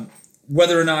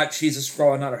 whether or not she's a Skrull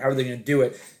or not, or how they're going to do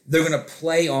it, they're going to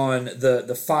play on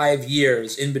the 5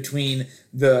 years in between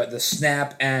the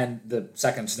snap and the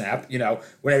second snap,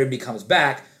 when everybody comes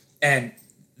back, and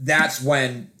that's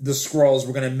when the Skrulls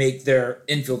were going to make their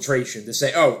infiltration to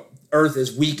say, oh, Earth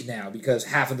is weak now because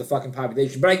half of the fucking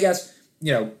population. But I guess,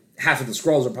 half of the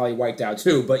Skrulls are probably wiped out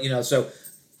too. But, so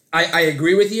I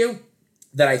agree with you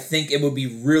that I think it would be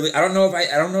really, I don't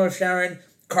know if Sharon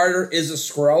Carter is a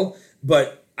Skrull,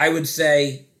 but I would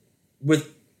say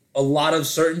with a lot of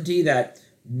certainty that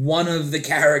one of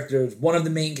the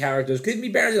main characters, could be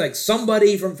barely like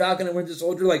somebody from Falcon and Winter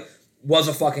Soldier, like, was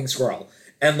a fucking Skrull.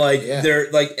 And they're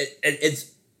like,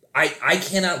 I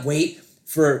cannot wait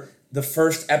for the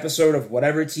first episode of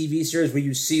whatever TV series where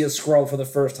you see a Skrull for the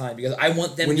first time, because I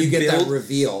want them to build that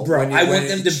reveal, bro. I want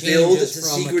them to build to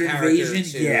Secret Invasion.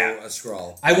 A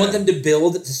Skrull. I want them to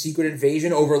build to Secret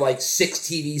Invasion over like 6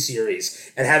 TV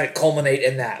series and have it culminate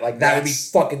in that. Like that would be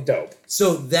fucking dope.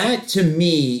 So that to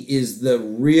me is the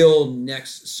real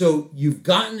next. So you've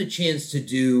gotten the chance to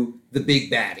do the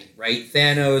big baddie, right?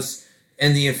 Thanos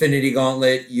and the Infinity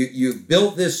Gauntlet. You've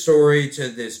built this story to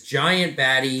this giant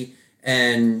baddie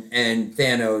and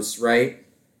Thanos, right?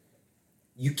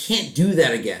 You can't do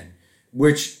that again.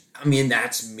 Which, I mean,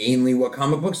 that's mainly what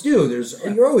comic books do.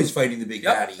 You're always fighting the big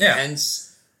baddie. Yeah.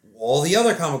 Hence all the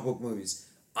other comic book movies.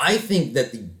 I think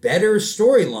that the better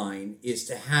storyline is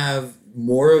to have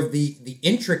more of the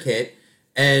intricate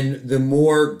and the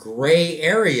more gray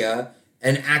area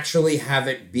and actually have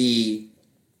it be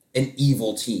an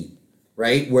evil team,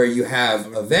 right? Where you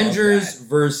have Avengers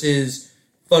versus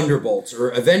Thunderbolts, or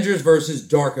Avengers versus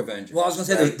Dark Avengers. Well, I was going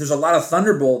to say, there's a lot of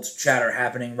Thunderbolts chatter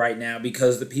happening right now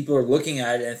because the people are looking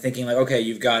at it and thinking like, okay,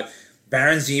 you've got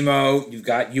Baron Zemo, you've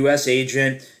got U.S.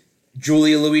 Agent,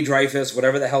 Julia Louis-Dreyfus,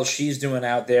 whatever the hell she's doing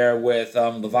out there with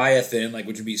Leviathan, like,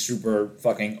 which would be super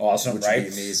fucking awesome, which right?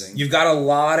 Would be amazing. You've got a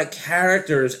lot of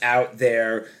characters out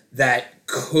there that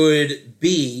could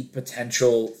be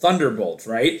potential Thunderbolts,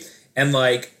 right? And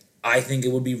like, I think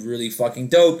it would be really fucking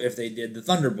dope if they did the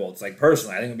Thunderbolts. Like,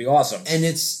 personally, I think it would be awesome. And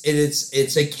it's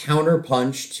a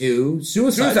counterpunch to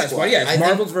Suicide Squad. Yeah, it's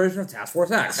Marvel's version of Task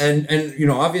Force X. And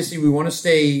obviously we want to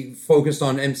stay focused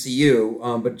on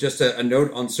MCU, but just a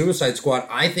note on Suicide Squad.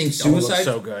 I think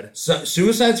so good.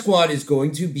 Suicide Squad is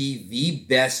going to be the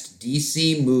best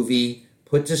DC movie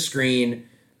put to screen.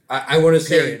 I want to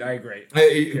say... Period, I agree.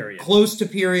 Period. Close to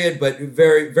period, but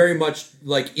very, very much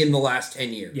like in the last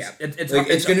 10 years. Yeah.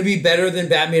 It's going to be better than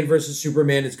Batman versus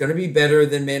Superman. It's going to be better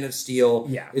than Man of Steel.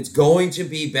 Yeah. It's going to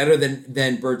be better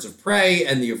than Birds of Prey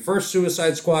and the first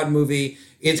Suicide Squad movie.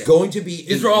 It's going to be...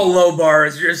 These are all low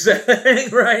bars you're saying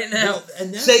right now. Well,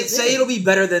 and say it'll be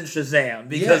better than Shazam,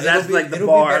 because that's like the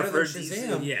bar for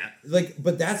Shazam. Yeah.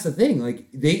 But that's the thing. Like,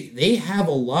 they have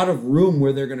a lot of room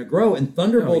where they're going to grow, and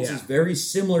Thunderbolts is very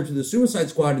similar to the Suicide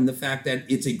Squad in the fact that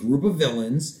it's a group of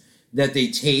villains that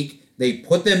they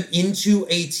put them into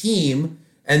a team,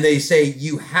 and they say,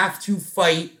 you have to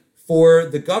fight for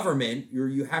the government,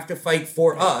 you have to fight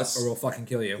for us, or we'll fucking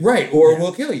kill you, right? Or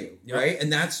we'll kill you, right?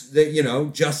 And that's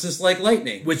justice like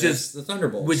lightning, which is the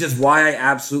Thunderbolts, which is why I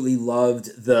absolutely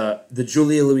loved the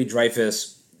Julia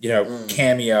Louis-Dreyfus,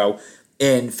 cameo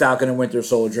in Falcon and Winter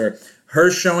Soldier.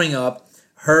 Her showing up,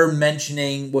 her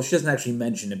mentioning, well, she doesn't actually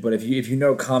mention it, but if you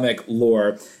know comic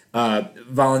lore,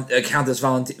 Countess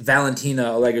Valentina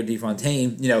Allegra de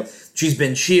Fontaine, she's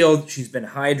been S.H.I.E.L.D., she's been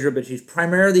Hydra, but she's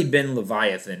primarily been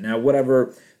Leviathan. Now,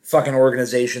 whatever fucking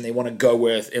organization they want to go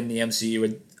with in the MCU,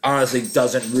 it honestly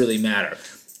doesn't really matter.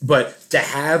 But to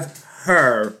have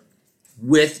her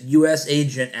with U.S.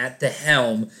 Agent at the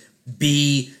helm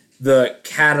be the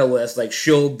catalyst, like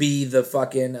she'll be the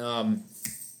fucking...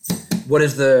 what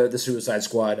is the Suicide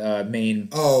Squad main...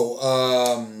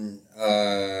 why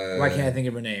can't I think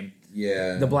of her name?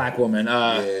 Yeah. The black woman.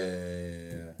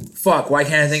 Yeah. Fuck, why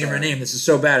can't I think of her name? This is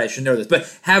so bad, I should know this.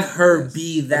 But have her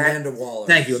be that... Amanda Waller.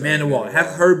 Thank you, Amanda Waller.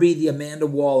 Have her be the Amanda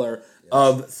Waller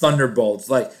of Thunderbolts.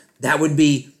 Like, that would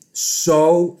be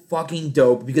so fucking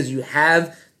dope, because you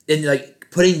have... And,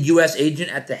 like, putting U.S.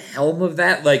 Agent at the helm of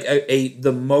that, like,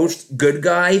 the most good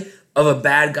guy of a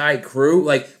bad guy crew,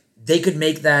 like, they could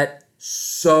make that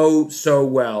so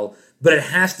well. But it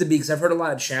has to be, because I've heard a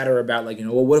lot of chatter about, like,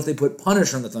 well, what if they put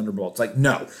Punisher on the Thunderbolts? Like,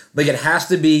 no. Like, it has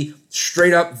to be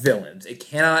straight up villains. It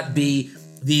cannot be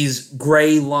these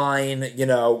gray line,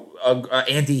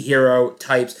 anti-hero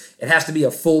types. It has to be a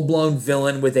full-blown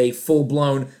villain with a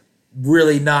full-blown,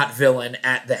 really not villain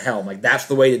at the helm. Like, that's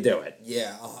the way to do it.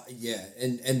 Yeah.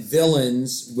 And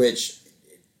villains, which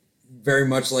very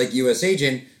much like U.S.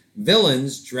 Agent...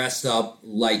 villains dressed up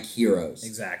like heroes.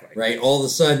 Exactly. Right? All of a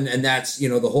sudden, and that's,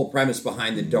 the whole premise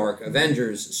behind the Dark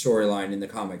Avengers storyline in the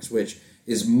comics, which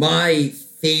is my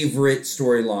favorite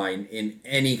storyline in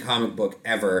any comic book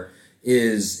ever,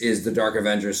 is the Dark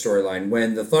Avengers storyline.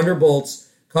 When the Thunderbolts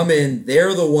come in.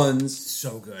 They're the ones.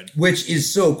 So good. Which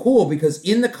is so cool because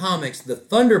in the comics, the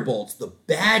Thunderbolts, the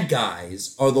bad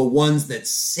guys, are the ones that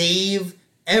save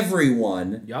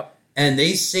everyone. Yep. And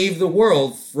they save the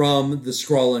world from the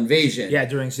Skrull invasion. Yeah,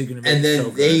 during Secret Invasion. And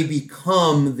then they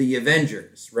become the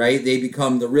Avengers, right? They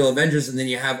become the real Avengers, and then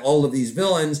you have all of these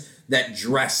villains that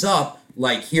dress up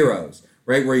like heroes,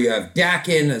 right? Where you have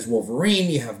Daken as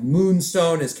Wolverine, you have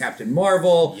Moonstone as Captain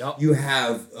Marvel, you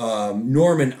have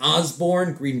Norman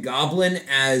Osborn, Green Goblin,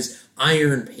 as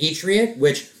Iron Patriot,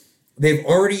 which they've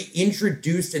already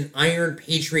introduced an Iron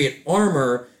Patriot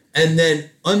armor and then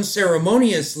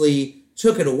unceremoniously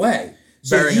took it away.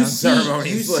 So Very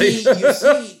unceremoniously. You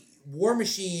see War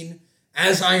Machine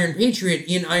as Iron Patriot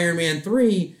in Iron Man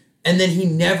 3, and then he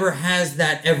never has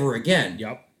that ever again.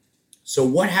 Yep. So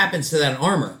what happens to that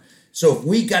armor? So if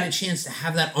we got a chance to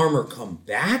have that armor come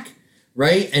back,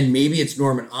 right, and maybe it's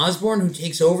Norman Osborn who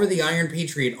takes over the Iron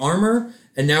Patriot armor,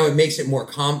 and now it makes it more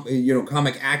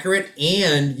comic accurate,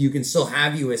 and you can still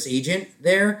have U.S. Agent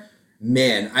there,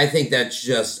 man, I think that's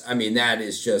just,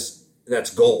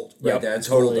 that's gold right there. That's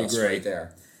totally gold dust right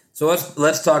there. So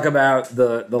let's talk about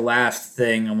the last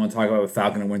thing I want to talk about with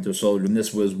Falcon and Winter Soldier, and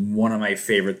this was one of my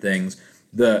favorite things.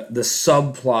 The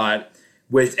subplot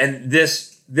with, and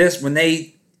this when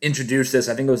they introduced this,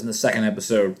 I think it was in the second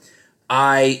episode,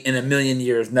 I in a million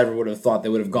years never would have thought they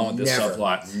would have gone with this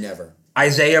subplot. Never.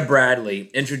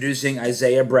 Introducing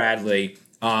Isaiah Bradley,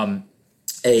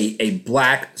 a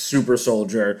black super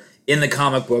soldier. In the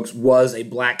comic books, was a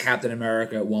black Captain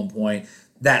America at one point.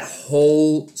 That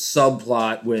whole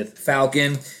subplot with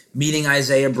Falcon meeting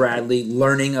Isaiah Bradley,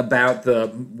 learning about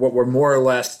what were more or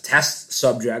less test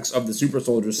subjects of the super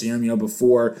soldier serum,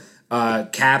 before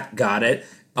Cap got it.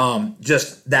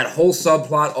 Just that whole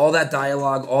subplot, all that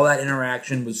dialogue, all that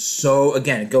interaction was so,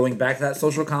 again, going back to that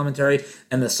social commentary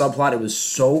and the subplot, it was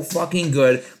so fucking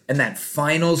good. And that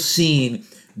final scene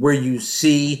where you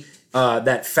see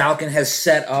that Falcon has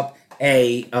set up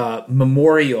a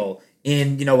memorial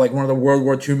in, like one of the World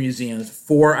War II museums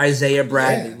for Isaiah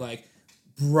Bradley. Yeah.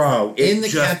 Bro, in the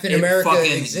Captain America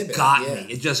exhibit, got me.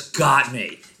 It just got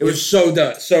me. It was so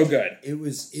good. It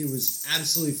was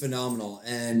absolutely phenomenal.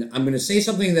 And I'm going to say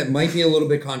something that might be a little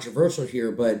bit controversial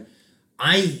here, but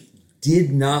I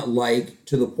did not like,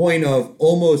 to the point of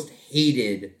almost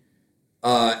hated,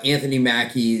 Anthony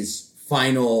Mackie's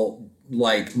final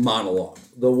monologue.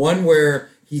 The one where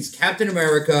he's Captain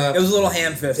America. It was a little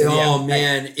ham-fisted. Oh,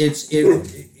 man.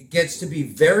 It gets to be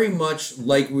very much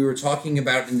like we were talking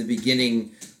about in the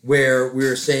beginning, where we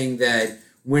were saying that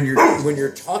when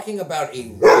you're talking about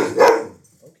a writer...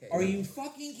 Okay. Are you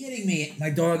fucking kidding me? My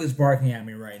dog is barking at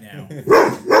me right now.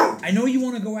 I know you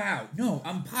want to go out. No,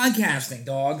 I'm podcasting,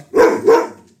 dog.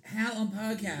 Hal, I'm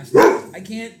podcasting. I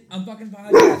can't... I'm fucking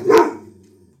podcasting.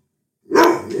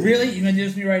 Really? You're going to do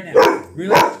this to me right now?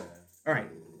 Really? All right.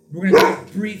 We're going to take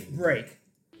a brief break.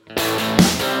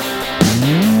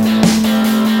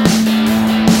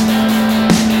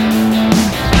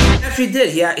 He did.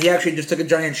 He actually just took a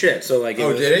giant shit. So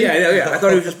did he? Yeah. I thought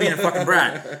he was just being a fucking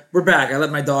brat. We're back. I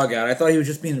let my dog out. I thought he was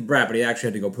just being a brat, but he actually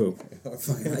had to go poop.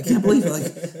 I can't believe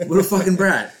it. What a fucking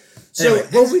brat. So anyway,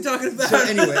 what were we talking about? So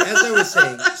anyway, as I was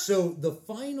saying, so the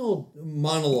final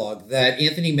monologue that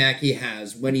Anthony Mackie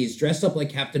has when he's dressed up like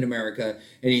Captain America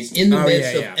and he's in the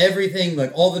midst of everything,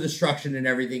 all the destruction and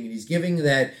everything, and he's giving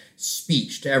that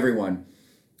speech to everyone.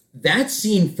 That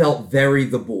scene felt very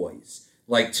The Boys.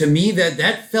 To me,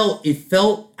 it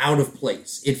felt out of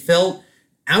place. It felt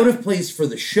out of place for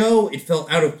the show. It felt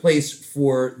out of place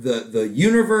for the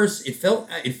universe. It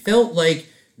felt like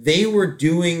they were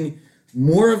doing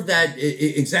more of that,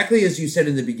 exactly as you said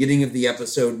in the beginning of the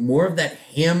episode, more of that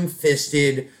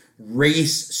ham-fisted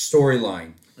race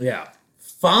storyline. Yeah.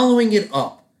 Following it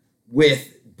up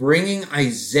with bringing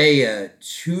Isaiah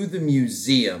to the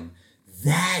museum,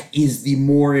 that is the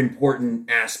more important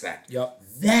aspect. Yep.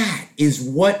 That is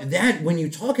when you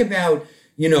talk about,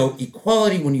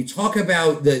 equality, when you talk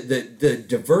about the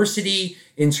diversity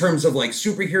in terms of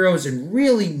superheroes and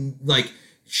really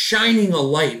shining a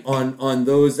light on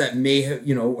those that may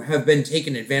have been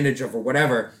taken advantage of or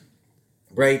whatever,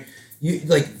 right?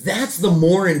 That's the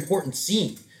more important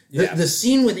scene. The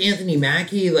scene with Anthony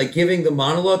Mackie giving the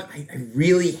monologue, I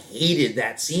really hated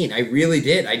that scene. I really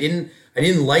did. I didn't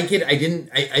like it.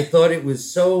 I thought it was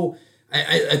so...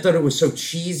 I thought it was so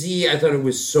cheesy. I thought it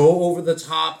was so over the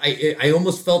top. I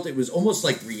almost felt it was almost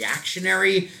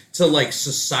reactionary to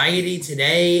society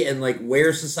today and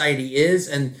where society is.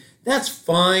 And that's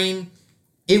fine.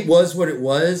 It was what it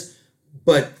was.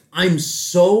 But I'm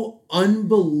so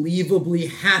unbelievably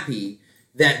happy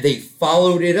that they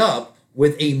followed it up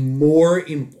with a more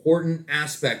important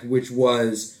aspect, which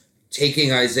was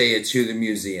taking Isaiah to the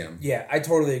museum. Yeah, I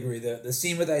totally agree. The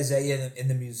scene with Isaiah in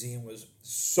the museum was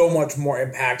so much more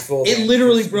impactful. It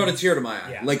literally brought a tear to my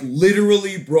eye. Yeah. Like,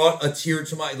 literally brought a tear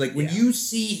to my... Like, when you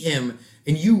see him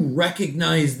and you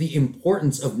recognize the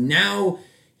importance of now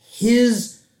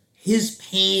his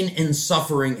pain and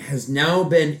suffering has now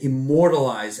been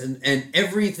immortalized, and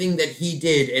everything that he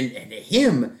did and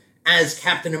him as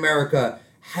Captain America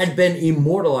had been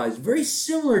immortalized, very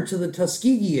similar to the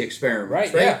Tuskegee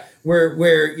experiments, right? Yeah. Where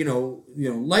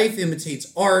life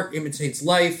imitates art, imitates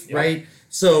life, right?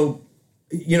 So,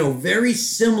 very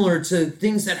similar to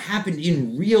things that happened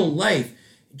in real life.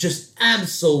 Just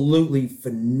absolutely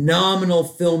phenomenal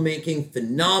filmmaking,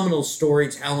 phenomenal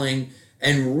storytelling,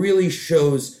 and really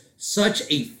shows such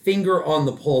a finger on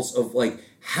the pulse of like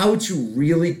how to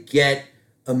really get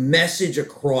a message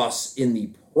across in the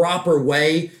proper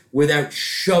way without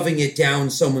shoving it down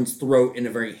someone's throat in a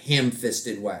very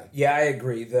ham-fisted way. Yeah, I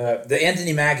agree. The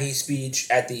Anthony Mackie speech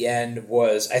at the end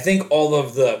was, I think all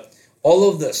of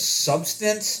the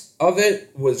substance of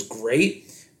it was great,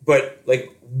 but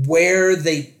like where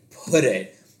they put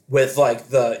it with like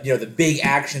the big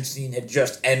action scene had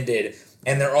just ended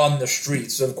and they're on the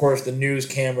streets. So of course the news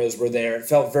cameras were there. It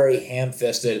felt very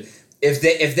ham-fisted. If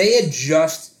they had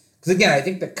just, because again, I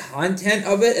think the content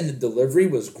of it and the delivery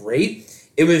was great.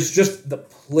 It was just the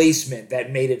placement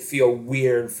that made it feel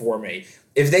weird for me.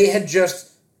 If they had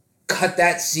just cut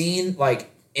that scene like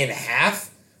in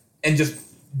half and just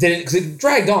did it, because it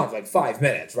dragged on for like 5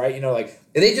 minutes, right? If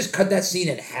they just cut that scene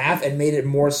in half and made it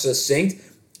more succinct,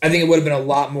 I think it would have been a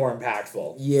lot more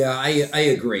impactful. Yeah, I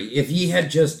agree. If he had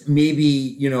just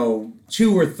maybe,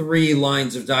 2 or 3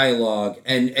 lines of dialogue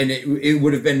and it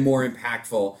would have been more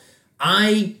impactful.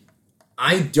 I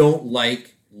don't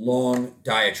like long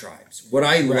diatribes. What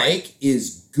I like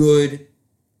is good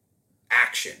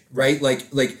action, right?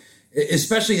 Like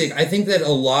especially I think that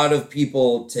a lot of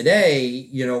people today,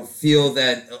 feel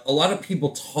that a lot of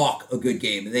people talk a good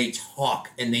game. They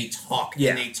talk and they talk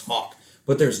and they talk.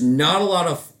 But there's not a lot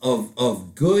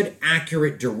of good,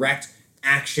 accurate, direct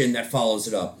action that follows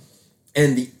it up.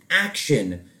 And the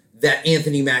action that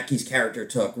Anthony Mackie's character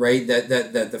took, right? That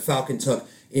the Falcon took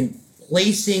in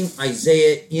placing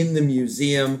Isaiah in the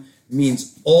museum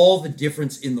means all the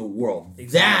difference in the world.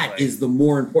 Exactly. That is the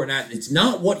more important. It's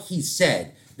not what he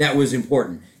said that was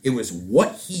important. It was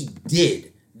what he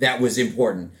did that was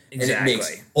important. Exactly. And it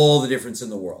makes all the difference in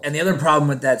the world. And the other problem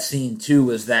with that scene too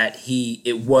was that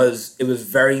it was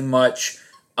very much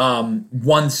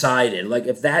one-sided. Like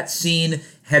if that scene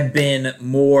had been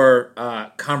more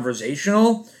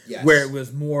conversational, where it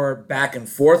was more back and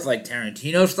forth, like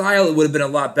Tarantino style, it would have been a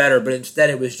lot better. But instead,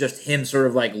 it was just him sort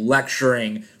of like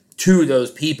lecturing to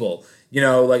those people,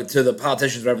 like to the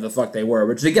politicians, whatever the fuck they were.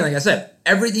 Which again, like I said,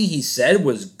 everything he said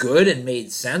was good and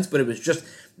made sense, but it was just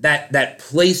that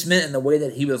placement and the way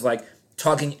that he was like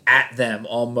talking at them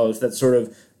almost that sort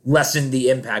of lessened the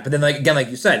impact. But then, like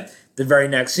you said, the very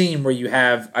next scene where you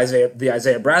have the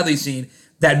Isaiah Bradley scene,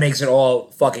 that makes it all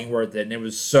fucking worth it, and it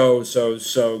was so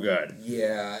good.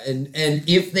 Yeah, and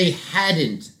if they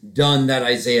hadn't done that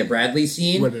Isaiah Bradley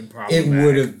scene, it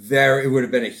would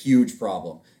have been a huge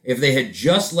problem. If they had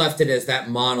just left it as that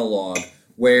monologue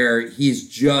where he's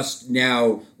just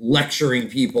now lecturing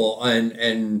people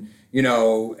and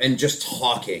just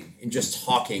talking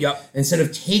instead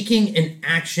of taking an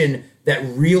action that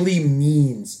really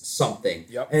means something,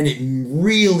 and it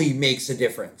really makes a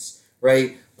difference,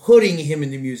 right? Putting him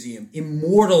in the museum,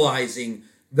 immortalizing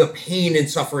the pain and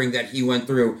suffering that he went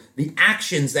through, the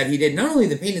actions that he did, not only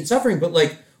the pain and suffering, but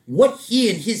like what he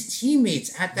and his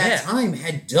teammates at that time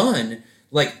had done,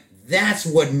 like that's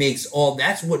what makes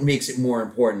it more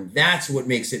important. That's what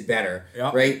makes it better,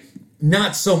 right?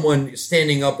 Not someone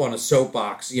standing up on a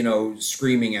soapbox,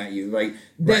 screaming at you. Like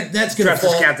that's going to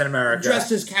fall. Dressed as Captain America.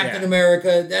 Dressed as Captain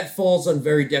America. That falls on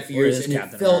very deaf ears, and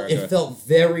it felt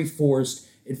very forced.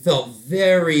 It felt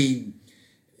very.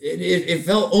 It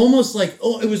felt almost like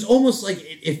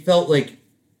it felt like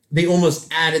they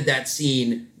almost added that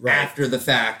scene after the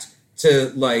fact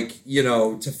to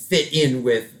to fit in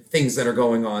with things that are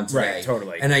going on today. Right,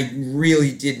 totally. And I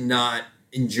really did not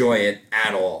enjoy it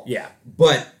at all. Yeah,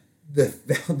 but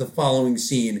the following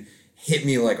scene hit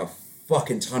me like a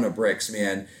fucking ton of bricks,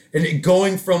 man. And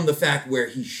going from the fact where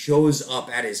he shows up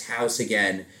at his house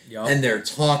again, and they're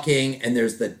talking, and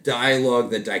there's the dialogue,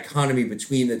 the dichotomy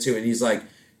between the two, and he's like,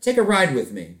 take a ride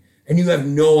with me. And you have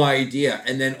no idea.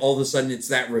 And then all of a sudden it's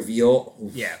that reveal.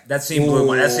 Yeah, that scene blew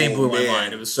my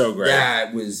mind. It was so great.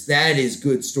 That is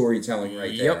good storytelling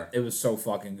right there. It was so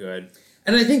fucking good.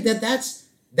 And I think that's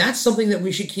that's something that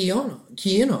we should key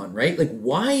in on, right? Like,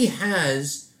 why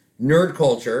has nerd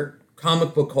culture,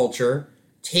 comic book culture,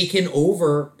 taken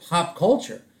over pop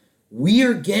culture? We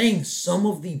are getting some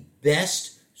of the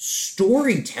best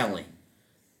storytelling.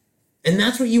 And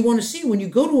that's what you want to see. When you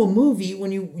go to a movie,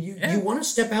 when you want to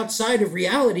step outside of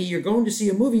reality, you're going to see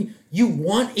a movie, you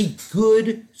want a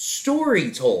good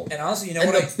story told. And honestly,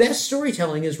 the best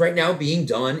storytelling is right now being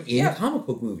done in comic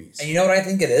book movies. And you know what I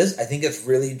think it is? I think it's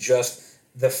really just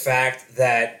the fact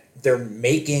that they're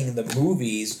making the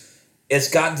movies. It's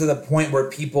gotten to the point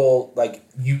where people, like,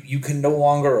 you can no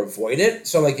longer avoid it.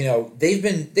 So, like, they've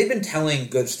been telling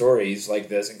good stories like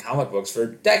this in comic books for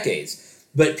decades.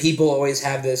 But people always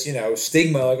have this,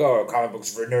 stigma, like, oh, comic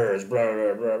books for nerds, blah,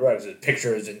 blah, blah, blah,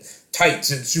 pictures and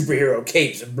tights and superhero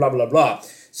capes and blah, blah, blah.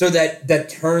 So that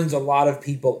turns a lot of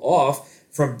people off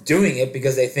from doing it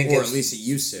because they think or at least it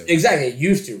used to. Exactly, it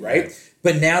used to, right? Yeah.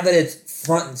 But now that it's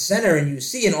front and center and you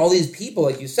see, and all these people,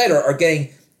 like you said, are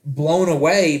getting blown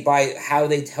away by how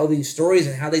they tell these stories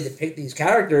and how they depict these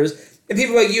characters. And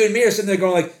people like you and me are sitting there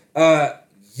going like,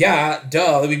 yeah,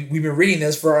 duh. We've been reading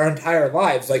this for our entire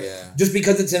lives. Like, just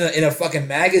because it's in a fucking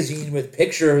magazine with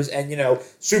pictures and,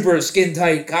 super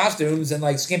skin-tight costumes and,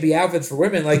 like, skimpy outfits for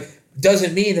women, like,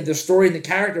 doesn't mean that the story and the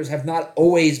characters have not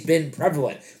always been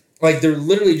prevalent. Like, they're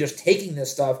literally just taking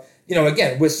this stuff,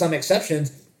 again, with some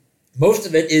exceptions, most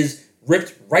of it is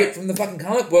ripped right from the fucking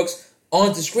comic books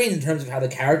onto screen in terms of how the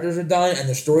characters are done and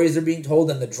the stories are being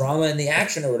told and the drama and the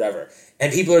action or whatever.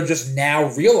 And people are just now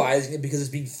realizing it because it's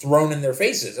being thrown in their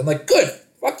faces. I'm like, good,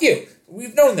 fuck you.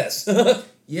 We've known this.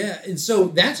 Yeah, and so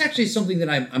that's actually something that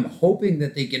I'm hoping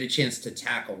that they get a chance to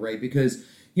tackle, right? Because,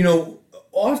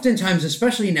 oftentimes,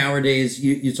 especially nowadays,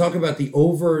 you talk about the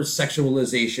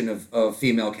over-sexualization of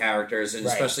female characters and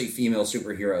especially female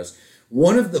superheroes.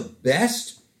 One of the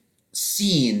best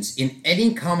scenes in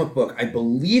any comic book, I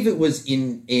believe it was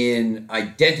in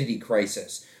Identity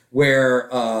Crisis, where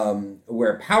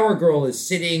Power Girl is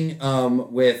sitting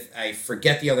with, I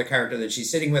forget the other character that she's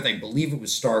sitting with, I believe it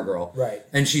was Stargirl. Right.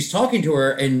 And she's talking to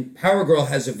her, and Power Girl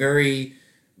has a very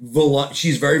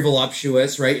she's very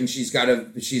voluptuous, right? And she's got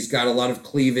a lot of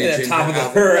cleavage. Yeah, the top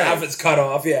of her outfit's cut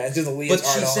off, it's just a leotard. But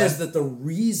she says that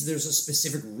there's a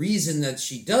specific reason that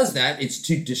she does that. It's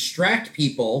to distract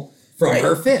people from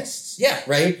her fists. Yeah.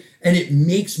 Right? And it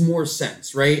makes more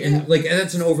sense, right? And and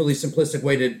that's an overly simplistic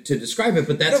way to describe it,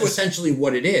 but that's essentially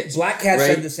what it is. Black Cat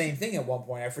said the same thing at one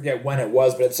point. I forget when it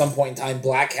was, but at some point in time,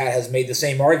 Black Cat has made the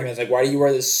same argument. It's like, why do you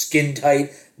wear this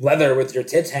skin-tight leather with your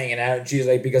tits hanging out? And she's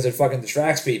like, because it fucking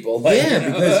distracts people. Like,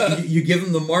 because you give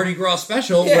them the Mardi Gras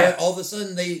special where all of a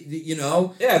sudden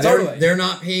they're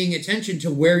not paying attention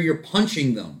to where you're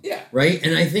punching them. Yeah. Right?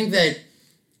 And I think that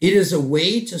it is a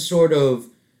way to sort of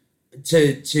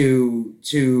to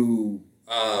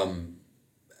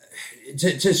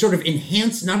sort of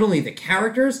enhance not only the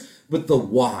characters but the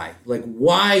why. Like,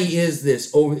 why is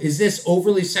this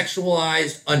overly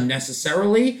sexualized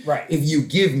unnecessarily? Right. If you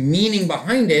give meaning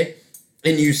behind it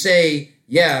and you say,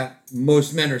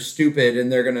 most men are stupid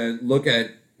and they're gonna look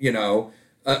at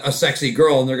a sexy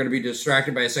girl and they're gonna be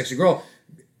distracted by a sexy girl.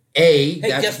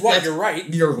 Guess what? You're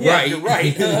right. You're right. You're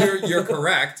right. you're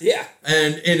correct. Yeah.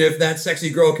 And if that sexy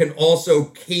girl can also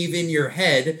cave in your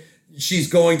head, she's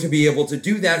going to be able to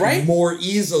do that more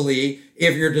easily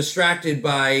if you're distracted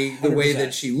by the 100%. Way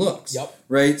that she looks. Yep.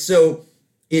 Right? So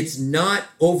it's not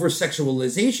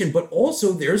over-sexualization, but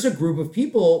also there's a group of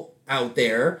people out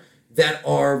there that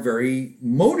are very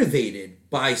motivated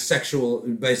by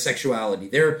sexuality.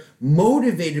 They're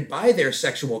motivated by their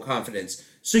sexual confidence.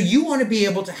 So you want to be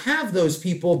able to have those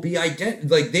people be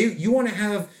you want to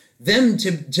have them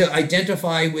to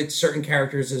identify with certain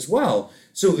characters as well.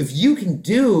 So if you can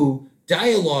do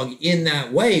dialogue in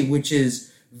that way, which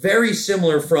is very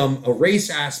similar from a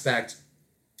race aspect,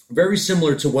 very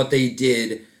similar to what they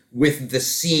did with the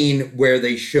scene where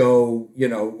they show,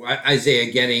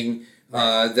 Isaiah getting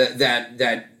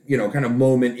that kind of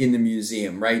moment in the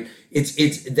museum, right?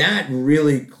 It's that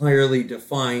really clearly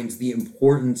defines the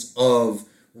importance of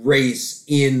race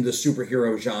in the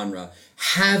superhero genre.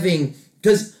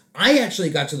 Because I actually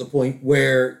got to the point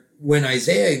where when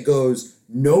Isaiah goes,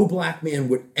 no black man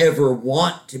would ever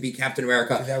want to be Captain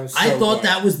America. I thought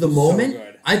that was the moment.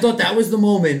 I thought that was the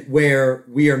moment where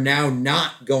we are now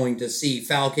not going to see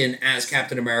Falcon as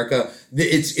Captain America.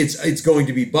 It's going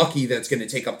to be Bucky that's going to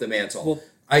take up the mantle.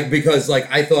 Because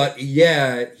I thought,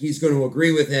 he's going to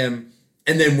agree with him.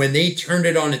 And then when they turned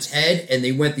it on its head and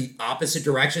they went the opposite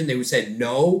direction, they said,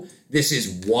 no, this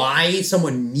is why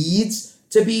someone needs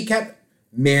to be kept.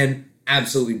 Man,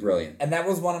 absolutely brilliant. And that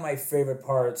was one of my favorite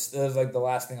parts. That was like the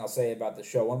last thing I'll say about the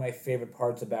show. One of my favorite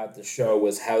parts about the show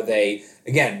was how they,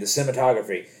 again, the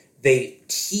cinematography, they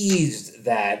teased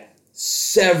that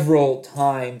several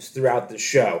times throughout the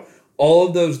show. All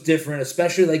of those different,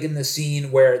 especially like in the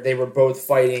scene where they were both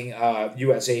fighting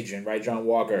U.S. Agent, right, John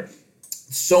Walker.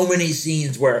 So many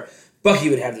scenes where Bucky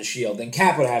would have the shield, then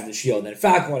Cap would have the shield, then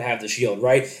Falcon would have the shield,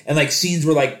 right? And like scenes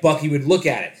where like Bucky would look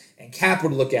at it, and Cap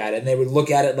would look at it, and they would look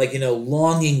at it like,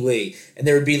 longingly, and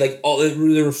there would be like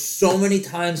there were so many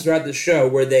times throughout the show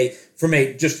where they,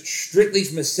 just strictly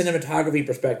from a cinematography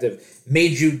perspective,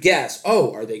 made you guess,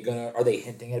 are they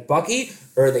hinting at Bucky,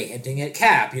 or are they hinting at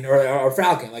Cap, or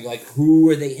Falcon, like who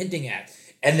are they hinting at?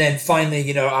 And then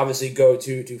finally, obviously go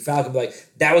to Falcon. Like,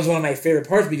 that was one of my favorite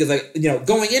parts because, like,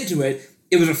 going into it,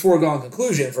 it was a foregone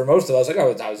conclusion for most of us. Like,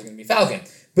 it's obviously going to be Falcon.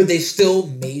 But they still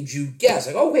made you guess.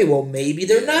 Like, okay, well, maybe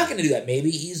they're not going to do that. Maybe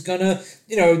he's going to,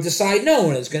 decide no,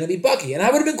 and it's going to be Bucky. And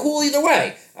I would have been cool either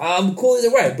way.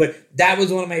 But that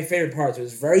was one of my favorite parts. It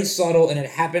was very subtle, and it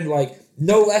happened, like,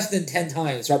 no less than 10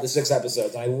 times throughout the 6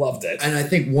 episodes. And I loved it. And I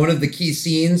think one of the key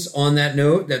scenes on that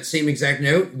note, that same exact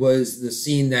note, was the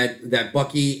scene that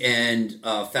Bucky and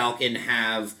Falcon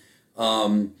have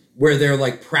where they're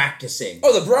like practicing.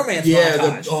 Oh, the bromance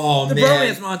montage. The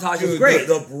bromance montage was great.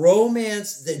 The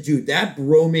bromance, that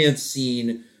bromance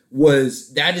scene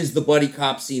that is the buddy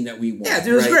cop scene that we want. Yeah,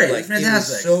 it was great. Like,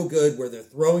 fantastic. It was so good where they're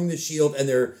throwing the shield and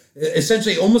they're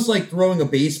essentially almost like throwing a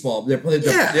baseball. They're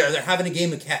having a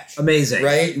game of catch. Amazing.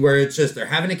 Right? Where it's just they're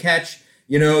having a catch.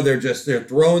 They're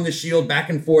throwing the shield back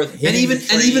and forth, and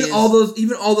even all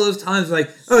those times, like,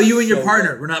 you and your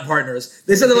partner, we're not partners.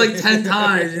 They said it like 10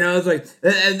 times. It's like,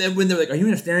 and then when they're like, are you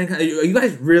in a staring? Are you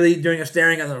guys really doing a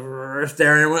staring on the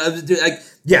staring? Like,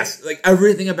 yes, like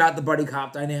everything about the buddy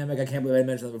cop dynamic. I can't believe I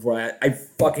mentioned that before. I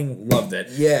fucking loved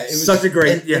it. Yeah, it was such a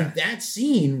great. And that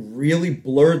scene really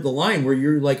blurred the line where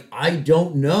you're like, I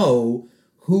don't know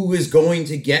who is going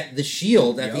to get the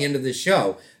shield at the end of the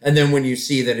show. And then when you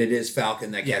see that it is Falcon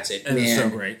that gets it, and man, it was so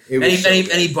great.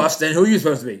 And he busts in. Who are you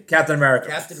supposed to be? Captain America.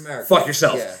 Captain America. Fuck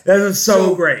yourself. Yeah. That was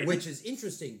so great. Which is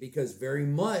interesting because very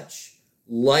much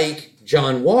like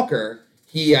John Walker,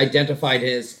 he identified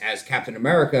as Captain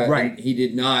America. Right. And he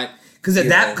did not. Because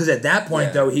at that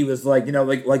point, though, he was like,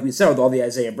 like we said with all the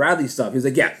Isaiah Bradley stuff, he was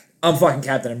like, I'm fucking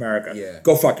Captain America. Yeah.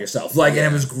 Go fuck yourself. Like, and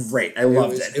it was great. I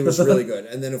loved it. It was really good.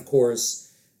 And then, of course,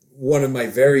 one of my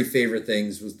very favorite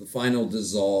things was the final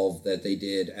dissolve that they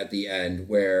did at the end,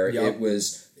 where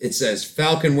it says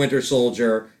Falcon Winter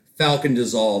Soldier, Falcon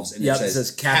dissolves, and it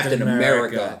says Captain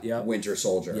America Winter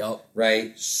Soldier. Yep.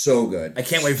 Right? So good. I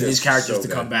can't wait for these characters to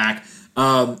come back.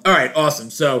 All right, awesome.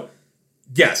 So,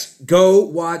 yes, go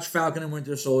watch Falcon and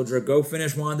Winter Soldier. Go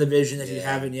finish WandaVision if you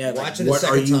haven't yet. Watch it what a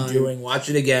second are you time. doing? Watch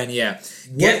it again,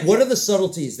 What are the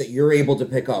subtleties that you're able to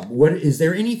pick up? What is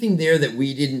there anything there that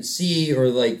we didn't see or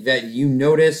like that you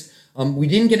noticed? We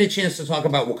didn't get a chance to talk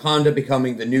about Wakanda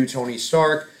becoming the new Tony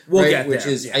Stark, which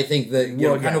is I think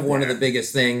kind of one of the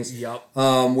biggest things. Yep.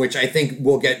 Which I think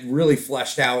will get really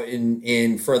fleshed out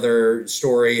in further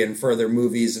story and further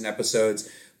movies and episodes.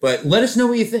 But let us know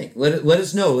what you think. Let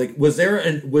us know. Like, was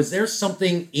there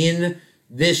something in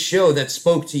this show that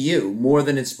spoke to you more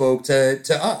than it spoke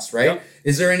to us? Right? Yep.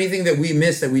 Is there anything that we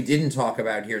missed that we didn't talk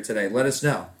about here today? Let us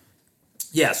know.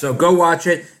 Yeah. So go watch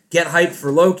it. Get hyped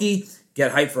for Loki.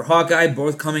 Get hyped for Hawkeye.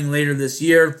 Both coming later this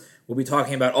year. We'll be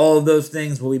talking about all of those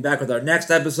things. We'll be back with our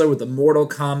next episode with the Mortal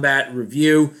Kombat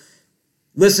review.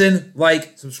 Listen,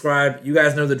 like, subscribe. You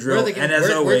guys know the drill. Where can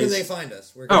they find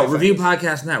us? Review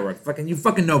Podcast Network. You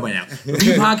fucking know by now.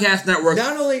 Review Podcast Network.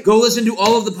 Not only go listen to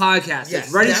all of the podcasts. Yes,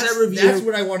 it's Ready Set Review. That's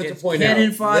what I wanted to point out.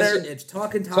 Cannon Fodder. It's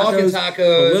Talking Tacos.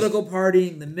 Political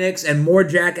Party, The Mix, and more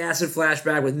Jack Acid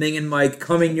Flashback with Ming and Mike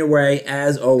coming your way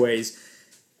as always.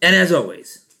 And as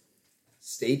always,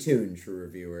 stay tuned for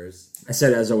reviewers. I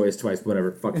said as always twice.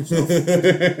 Whatever. Fuck yourself.